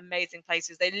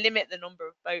places. They limit the number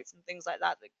of boats and things like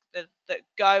that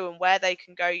go and where they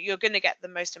can go. You're going to get the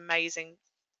most amazing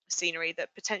scenery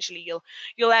that potentially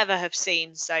you'll ever have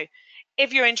seen. So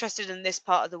if you're interested in this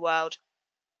part of the world,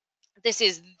 this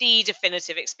is the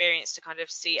definitive experience to kind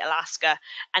of see Alaska.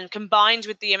 And combined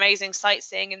with the amazing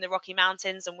sightseeing in the Rocky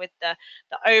Mountains and with the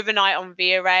overnight on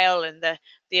Via Rail and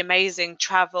the amazing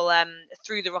travel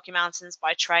through the Rocky Mountains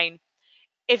by train,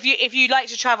 if you like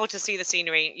to travel to see the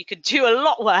scenery, you could do a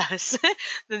lot worse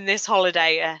than this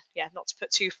holiday. Yeah, not to put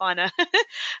too finer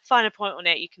point on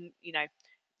it. You can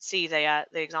see the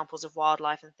examples of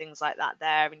wildlife and things like that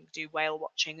there, and you do whale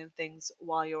watching and things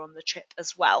while you're on the trip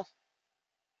as well.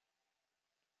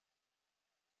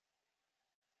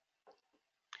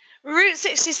 Route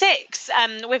 66,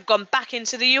 we've gone back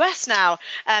into the US now.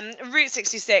 Route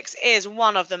 66 is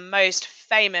one of the most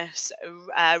famous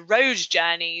road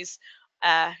journeys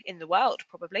in the world,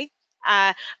 probably.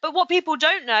 But what people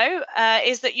don't know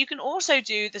is that you can also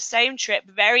do the same trip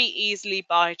very easily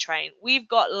by train. We've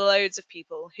got loads of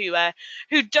people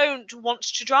who don't want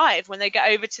to drive when they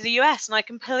get over to the US, and I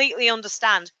completely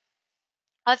understand.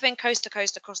 I've been coast to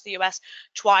coast across the US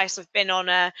twice. I've been on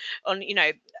a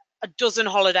dozen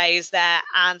holidays there,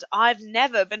 and I've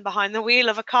never been behind the wheel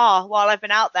of a car while I've been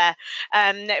out there,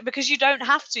 because you don't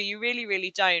have to. You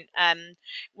really don't.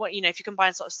 If you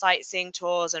combine sort of sightseeing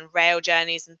tours and rail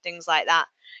journeys and things like that,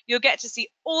 you'll get to see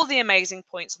all the amazing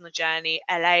points on the journey: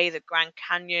 LA, the Grand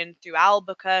Canyon, through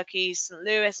Albuquerque, St.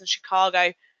 Louis, and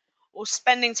Chicago, or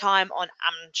spending time on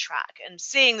Amtrak and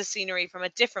seeing the scenery from a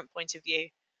different point of view.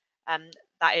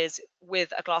 That is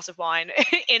with a glass of wine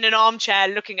in an armchair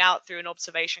looking out through an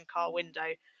observation car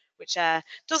window, which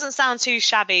doesn't sound too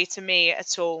shabby to me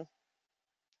at all.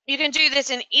 You can do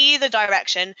this in either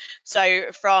direction,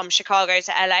 so from Chicago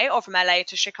to LA or from LA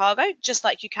to Chicago, just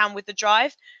like you can with the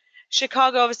drive.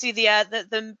 Chicago, obviously,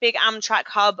 the big Amtrak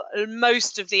hub.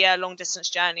 Most of the long distance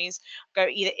journeys go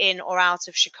either in or out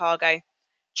of Chicago.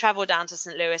 Travel down to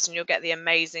St. Louis, and you'll get the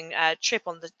amazing trip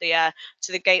on to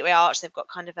the Gateway Arch. They've got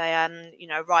kind of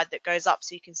a ride that goes up,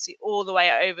 so you can see all the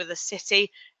way over the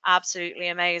city. Absolutely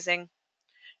amazing.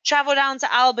 Travel down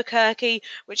to Albuquerque,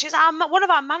 which is one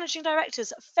of our managing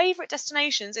director's favorite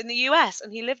destinations in the US,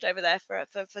 and he lived over there for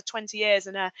 20 years.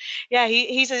 And yeah,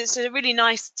 he says it's a really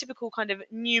nice, typical kind of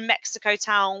New Mexico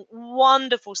town.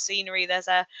 Wonderful scenery. There's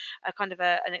a kind of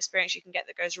an experience you can get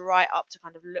that goes right up to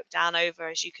kind of look down over,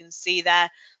 as you can see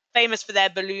there. Famous for their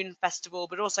balloon festival,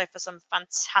 but also for some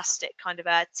fantastic kind of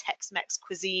Tex-Mex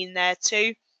cuisine there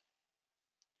too.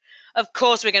 Of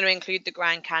course, we're going to include the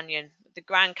Grand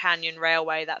Canyon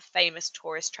Railway, that famous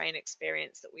tourist train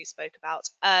experience that we spoke about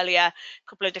earlier. A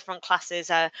couple of different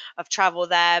classes of travel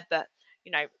there, but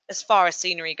as far as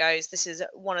scenery goes, this is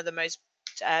one of the most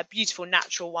beautiful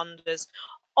natural wonders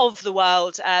of the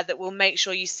world that we'll make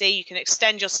sure you see. You can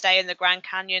extend your stay in the Grand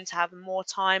Canyon to have more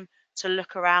time to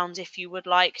look around if you would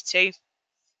like to.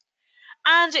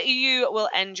 And you will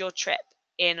end your trip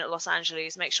in Los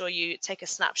Angeles. Make sure you take a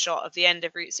snapshot of the end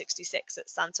of Route 66 at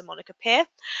Santa Monica Pier,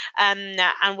 and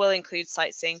we'll include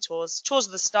sightseeing tours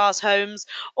of the stars homes,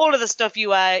 all of the stuff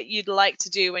you'd like to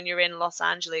do when you're in Los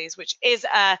Angeles, which is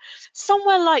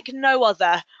somewhere like no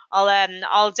other.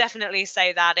 I'll definitely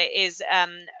say that it is a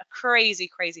crazy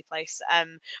place,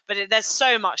 but there's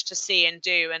so much to see and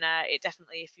do, and it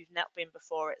definitely, if you've not been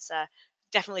before, it's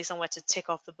definitely somewhere to tick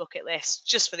off the bucket list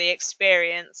just for the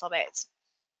experience of it.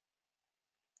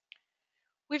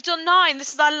 We've done 9.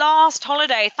 This is our last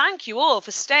holiday. Thank you all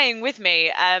for staying with me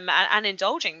and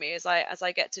indulging me as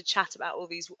I get to chat about all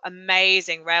these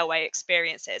amazing railway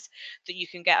experiences that you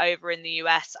can get over in the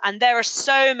US. And there are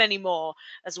so many more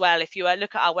as well. If you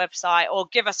look at our website or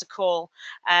give us a call,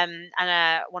 and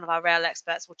one of our rail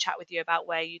experts will chat with you about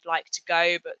where you'd like to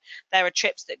go. But there are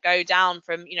trips that go down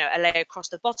from LA across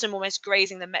the bottom, almost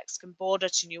grazing the Mexican border,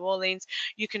 to New Orleans.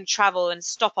 You can travel and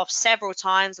stop off several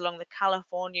times along the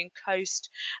Californian coast.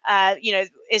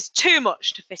 Is too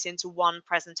much to fit into one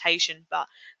presentation, but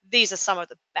these are some of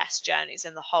the best journeys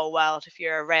in the whole world. If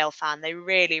you're a rail fan, they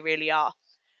really are.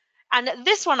 And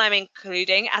this one I'm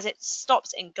including as it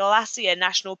stops in Glacier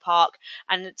National Park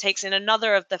and it takes in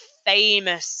another of the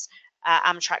famous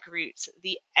Amtrak routes,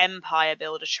 the Empire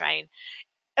Builder train.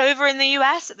 Over in the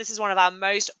US, this is one of our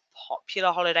most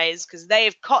popular holidays because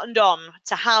they've cottoned on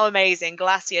to how amazing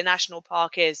Glacier National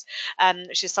Park is,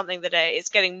 which is something that it's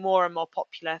getting more and more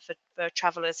popular for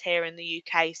travellers here in the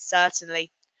UK,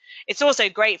 certainly. It's also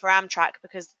great for Amtrak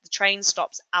because the train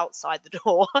stops outside the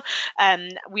door.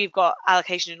 We've got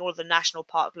allocation in all of the national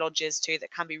park lodges too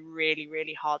that can be really,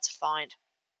 really hard to find.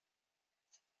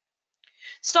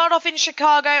 Start off in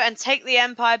Chicago and take the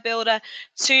Empire Builder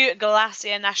to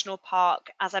Glacier National Park.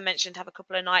 As I mentioned, have a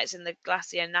couple of nights in the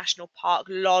Glacier National Park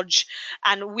Lodge,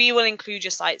 and we will include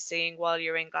your sightseeing while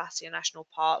you're in Glacier National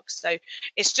Park. So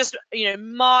it's just,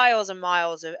 miles and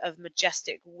miles of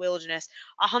majestic wilderness,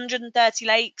 130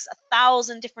 lakes,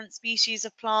 1,000 different species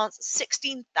of plants,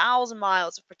 16,000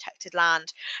 miles of protected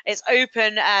land. It's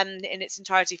open in its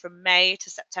entirety from May to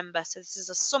September, so this is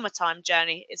a summertime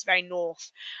journey. It's very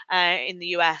north in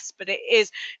the US, but it is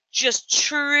just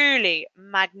truly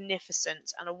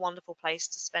magnificent and a wonderful place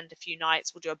to spend a few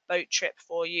nights. We'll do a boat trip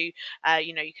for you.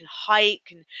 You can hike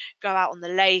and go out on the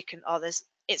lake, and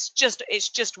it's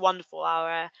just wonderful.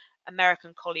 Our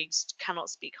American colleagues cannot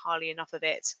speak highly enough of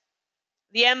it.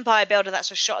 The Empire Builder,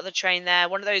 that's a shot of the train there,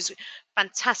 one of those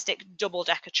fantastic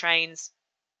double-decker trains.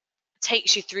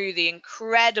 Takes you through the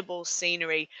incredible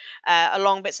scenery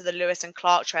along bits of the Lewis and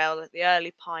Clark Trail, the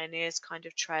early pioneers kind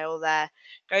of trail there.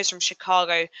 Goes from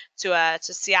Chicago to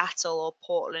Seattle or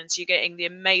Portland, so you're getting the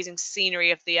amazing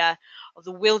scenery of the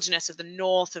wilderness of the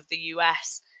north of the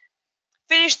US.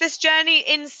 Finish this journey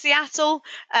in Seattle.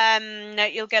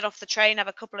 You'll get off the train, have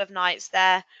a couple of nights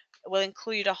there. Will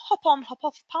include a hop-on,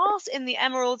 hop-off pass in the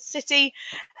Emerald City.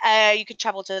 You could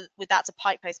travel with that to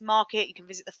Pike Place Market. You can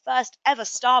visit the first ever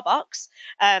Starbucks,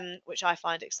 which I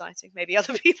find exciting. Maybe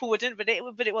other people wouldn't, but it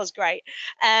was great.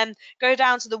 Go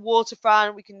down to the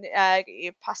waterfront. We can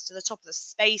pass to the top of the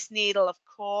Space Needle, of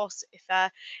course,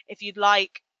 if you'd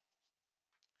like.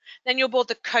 Then you'll board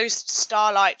the Coast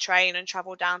Starlight train and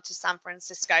travel down to San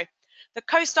Francisco. The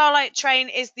Coast Starlight train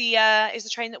is the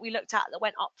train that we looked at that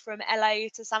went up from LA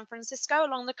to San Francisco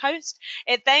along the coast.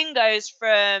 It then goes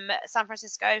from San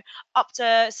Francisco up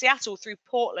to Seattle through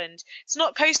Portland. It's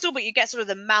not coastal, but you get sort of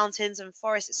the mountains and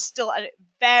forests. It's still a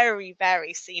very,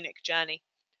 very scenic journey.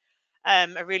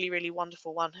 A really, really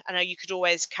wonderful one. I know you could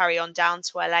always carry on down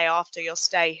to LA after your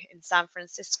stay in San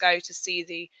Francisco to see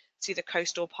the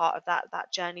coastal part of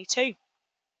that journey too.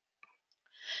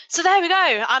 So there we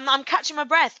go. I'm catching my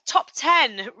breath. Top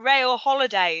 10 rail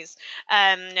holidays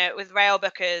with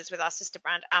Railbookers, with our sister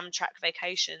brand Amtrak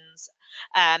Vacations,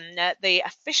 the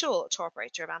official tour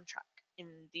operator of Amtrak in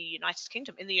the United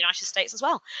Kingdom, in the United States as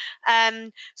well.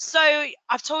 So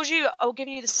I've told you, I'll give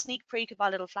you the sneak peek of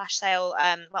our little flash sale,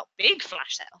 big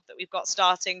flash sale that we've got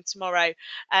starting tomorrow.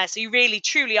 So you really,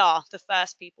 truly are the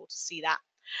first people to see that.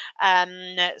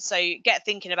 So get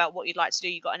thinking about what you'd like to do.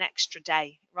 You've got an extra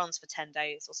day. It runs for 10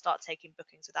 days. We'll start taking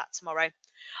bookings with that tomorrow.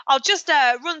 I'll just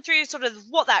run through sort of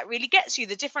what that really gets you,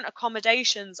 the different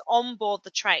accommodations on board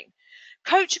the train.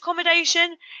 Coach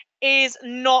accommodation is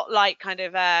not like kind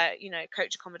of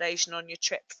coach accommodation on your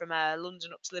trip from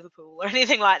London up to Liverpool or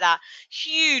anything like that.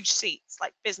 Huge seats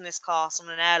like business class on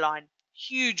an airline.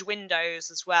 Huge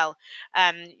windows as well.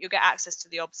 You'll get access to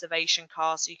the observation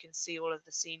car so you can see all of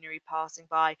the scenery passing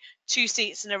by. 2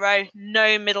 seats in a row,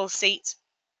 no middle seat.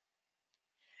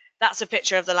 That's a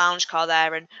picture of the lounge car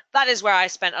there, and that is where I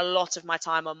spent a lot of my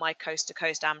time on my coast to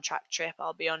coast Amtrak trip,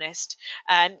 I'll be honest.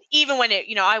 Even when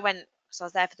I went, because I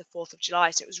was there for the 4th of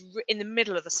July, so it was in the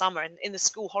middle of the summer and in the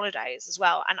school holidays as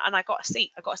well, and I got a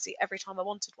seat. I got a seat every time I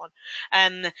wanted one.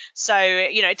 So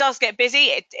it does get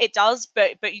busy. It does,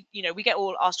 but we get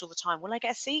all asked all the time, will I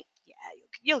get a seat?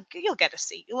 Yeah, you'll get a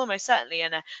seat. You'll almost certainly,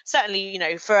 and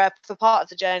certainly for part of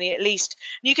the journey at least.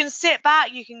 You can sit back.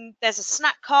 There's a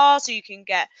snack car, so you can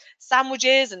get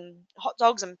sandwiches and hot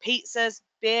dogs and pizzas,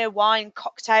 beer, wine,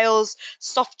 cocktails,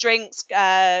 soft drinks,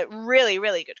 really,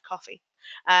 really good coffee,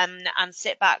 and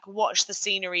sit back, watch the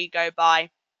scenery go by.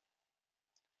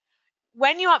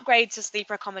 When you upgrade to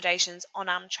sleeper accommodations on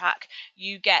Amtrak,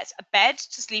 you get a bed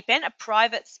to sleep in, a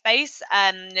private space.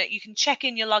 You can check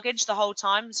in your luggage the whole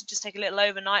time, so just take a little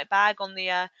overnight bag on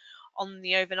the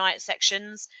overnight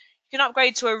sections. You can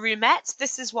upgrade to a roomette.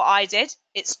 This is what I did.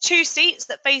 It's 2 seats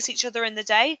that face each other in the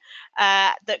day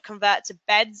that convert to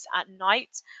beds at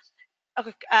night.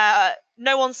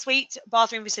 No ensuite,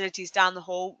 bathroom facilities down the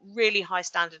hall, really high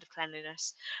standard of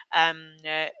cleanliness.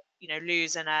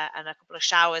 Loos and a couple of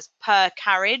showers per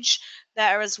carriage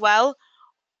there as well.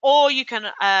 Or you can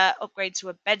upgrade to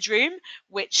a bedroom,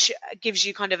 which gives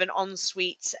you kind of an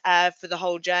ensuite for the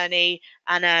whole journey,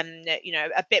 and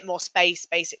a bit more space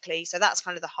basically. So that's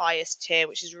kind of the highest tier,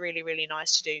 which is really, really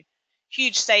nice to do.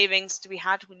 huge savings to be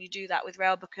had when you do that with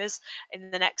Railbookers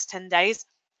in the next 10 days.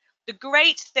 The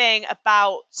great thing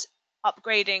about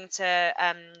upgrading to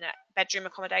bedroom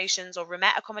accommodations or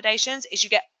roomette accommodations is you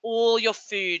get all your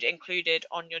food included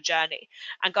on your journey.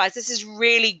 And guys, this is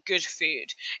really good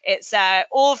food. It's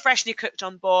all freshly cooked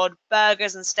on board,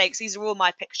 burgers and steaks. These are all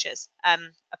my pictures.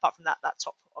 Apart from that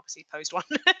top obviously posed one.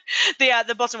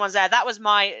 The bottom one's there. That was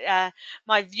my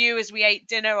my view as we ate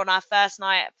dinner on our first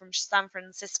night from San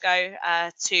Francisco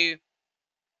to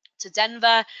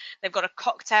Denver. They've got a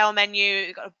cocktail menu.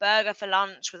 They've got a burger for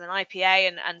lunch with an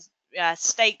IPA and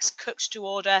steaks cooked to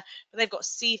order. But they've got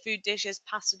seafood dishes,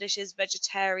 pasta dishes,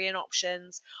 vegetarian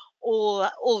options,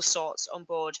 all sorts on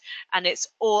board. And it's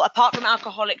all, apart from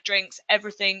alcoholic drinks,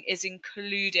 everything is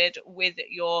included with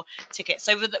your ticket.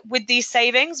 So with these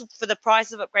savings for the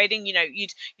price of upgrading, you know,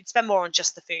 you'd spend more on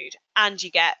just the food, and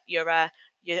you get your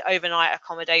overnight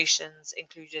accommodations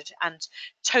included and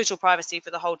total privacy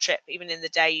for the whole trip. Even in the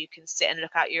day, you can sit and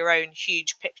look out your own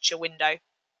huge picture window.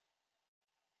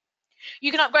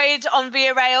 You can upgrade on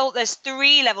Via Rail. There's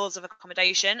 3 levels of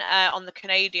accommodation on the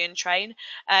Canadian train.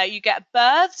 You get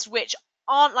berths, which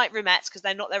aren't like roomettes because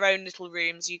they're not their own little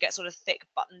rooms. You get sort of thick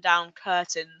button-down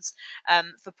curtains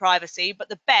for privacy, but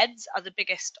the beds are the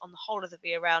biggest on the whole of the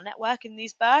Via Rail network in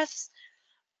these berths.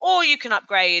 Or you can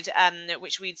upgrade,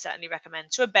 which we'd certainly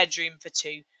recommend, to a bedroom for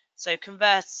 2. So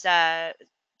convert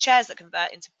chairs that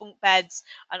convert into bunk beds,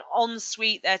 an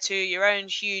ensuite there too, your own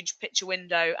huge picture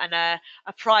window, and a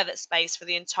private space for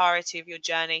the entirety of your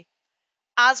journey.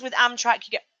 As with Amtrak, you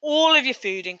get all of your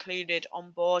food included on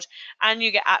board, and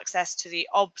you get access to the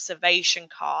observation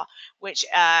car, which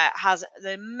has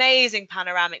the amazing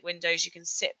panoramic windows. You can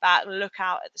sit back, look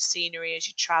out at the scenery as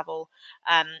you travel.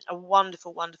 A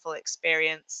wonderful, wonderful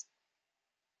experience.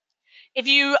 If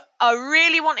you are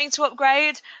really wanting to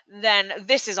upgrade, then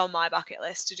this is on my bucket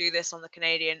list to do this on the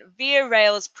Canadian. Via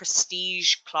Rail's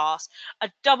Prestige class, a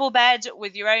double bed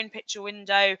with your own picture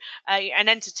window, an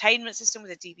entertainment system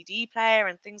with a DVD player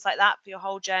and things like that for your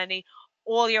whole journey.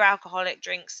 All your alcoholic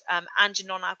drinks and your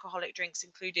non-alcoholic drinks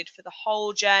included for the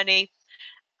whole journey.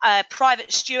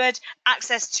 Private steward,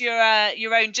 access to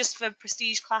your own, just for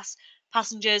Prestige class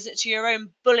passengers, to your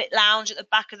own bullet lounge at the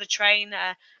back of the train.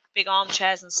 Big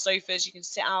armchairs and sofas. You can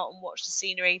sit out and watch the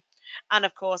scenery, and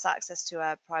of course access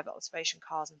to private observation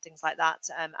cars and things like that,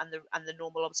 and the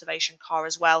normal observation car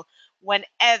as well.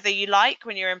 Whenever you like,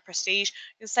 when you're in Prestige,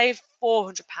 you can save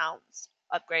 £400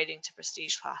 upgrading to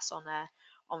Prestige class on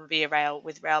Via Rail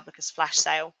with Railbookers flash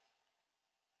sale.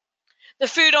 The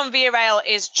food on Via Rail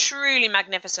is truly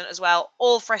magnificent as well.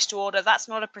 All fresh to order. That's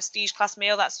not a Prestige class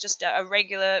meal. That's just a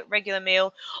regular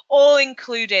meal. All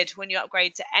included when you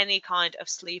upgrade to any kind of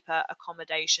sleeper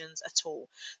accommodations at all.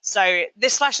 So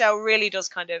this flash sale really does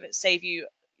kind of save you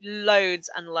loads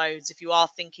and loads if you are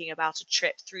thinking about a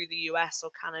trip through the US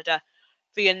or Canada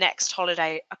for your next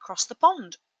holiday across the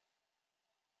pond.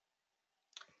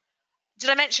 Did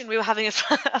I mention we were having a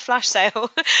flash sale?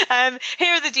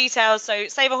 Here are the details. So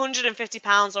save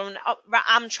 £150 on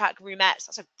Amtrak roomettes.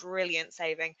 That's a brilliant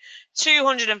saving.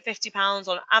 £250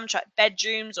 on Amtrak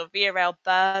bedrooms or Via Rail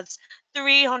berths.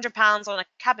 £300 on a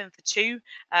cabin for 2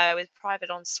 with private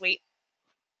ensuite.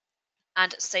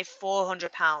 And save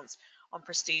 £400 on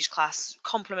Prestige class,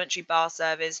 complimentary bar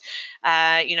service,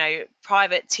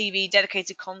 private TV,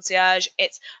 dedicated concierge.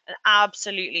 It's an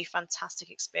absolutely fantastic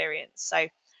experience. So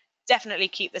definitely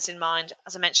keep this in mind.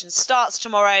 As I mentioned, starts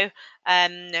tomorrow,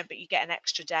 but you get an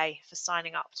extra day for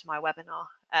signing up to my webinar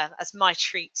as my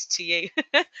treat to you.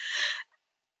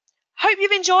 Hope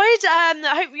you've enjoyed.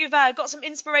 I hope you've got some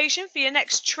inspiration for your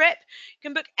next trip. You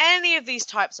can book any of these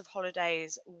types of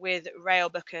holidays with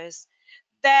Railbookers.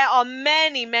 There are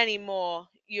many, many more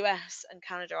US and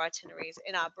Canada itineraries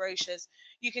in our brochures.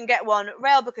 You can get one,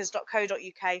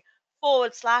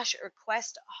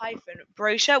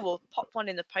 railbookers.co.uk/request-brochure. We'll pop one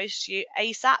in the post to you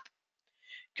ASAP.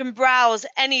 You can browse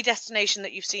any destination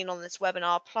that you've seen on this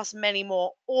webinar, plus many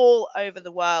more all over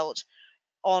the world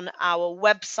on our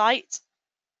website.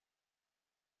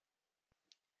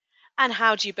 And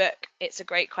how do you book? It's a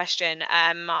great question.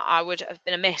 I would have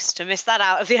been amiss to miss that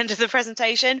out at the end of the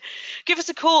presentation. Give us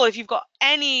a call if you've got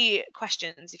any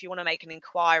questions, if you want to make an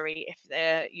inquiry,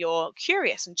 if you're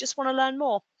curious and just want to learn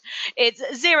more. It's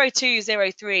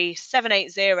 0203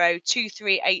 780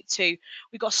 2382.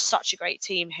 We've got such a great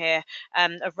team here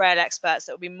of rail experts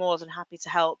that will be more than happy to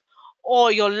help.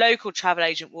 Or your local travel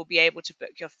agent will be able to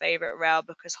book your favourite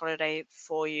Railbookers holiday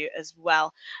for you as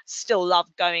well. Still love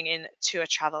going in to a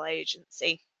travel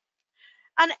agency.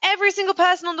 And every single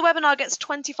person on the webinar gets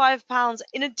 £25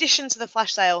 in addition to the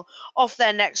flash sale off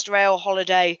their next rail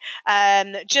holiday.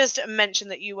 Just mention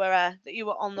that you were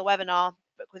on the webinar,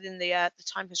 but within the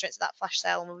time constraints of that flash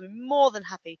sale, and we'll be more than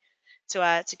happy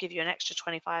to give you an extra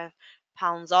 £25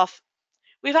 off.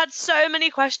 We've had so many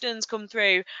questions come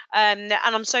through, and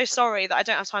I'm so sorry that I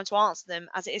don't have time to answer them,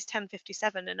 as it is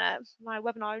 10:57 and my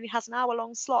webinar only has an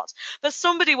hour-long slot. But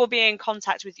somebody will be in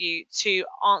contact with you to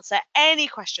answer any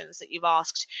questions that you've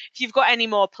asked. If you've got any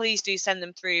more, please do send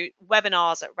them through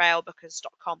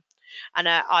webinars@railbookers.com, and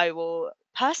I will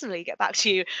personally get back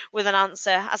to you with an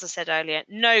answer. As I said earlier,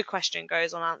 no question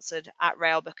goes unanswered at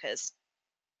Railbookers.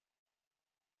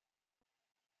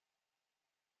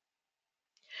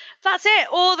 That's it.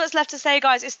 All that's left to say,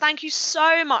 guys, is thank you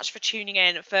so much for tuning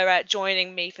in, for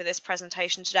joining me for this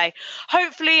presentation today.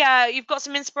 Hopefully, you've got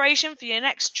some inspiration for your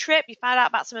next trip. You found out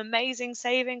about some amazing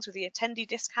savings with the attendee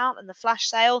discount and the flash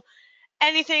sale.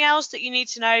 Anything else that you need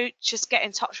to know, just get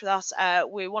in touch with us.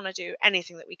 We want to do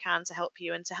anything that we can to help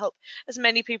you and to help as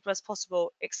many people as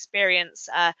possible experience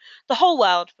the whole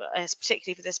world, but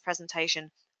particularly for this presentation,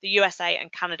 the USA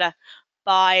and Canada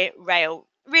by rail.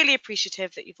 Really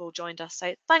appreciative that you've all joined us.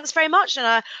 So thanks very much,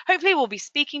 and hopefully we'll be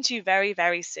speaking to you very,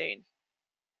 very soon.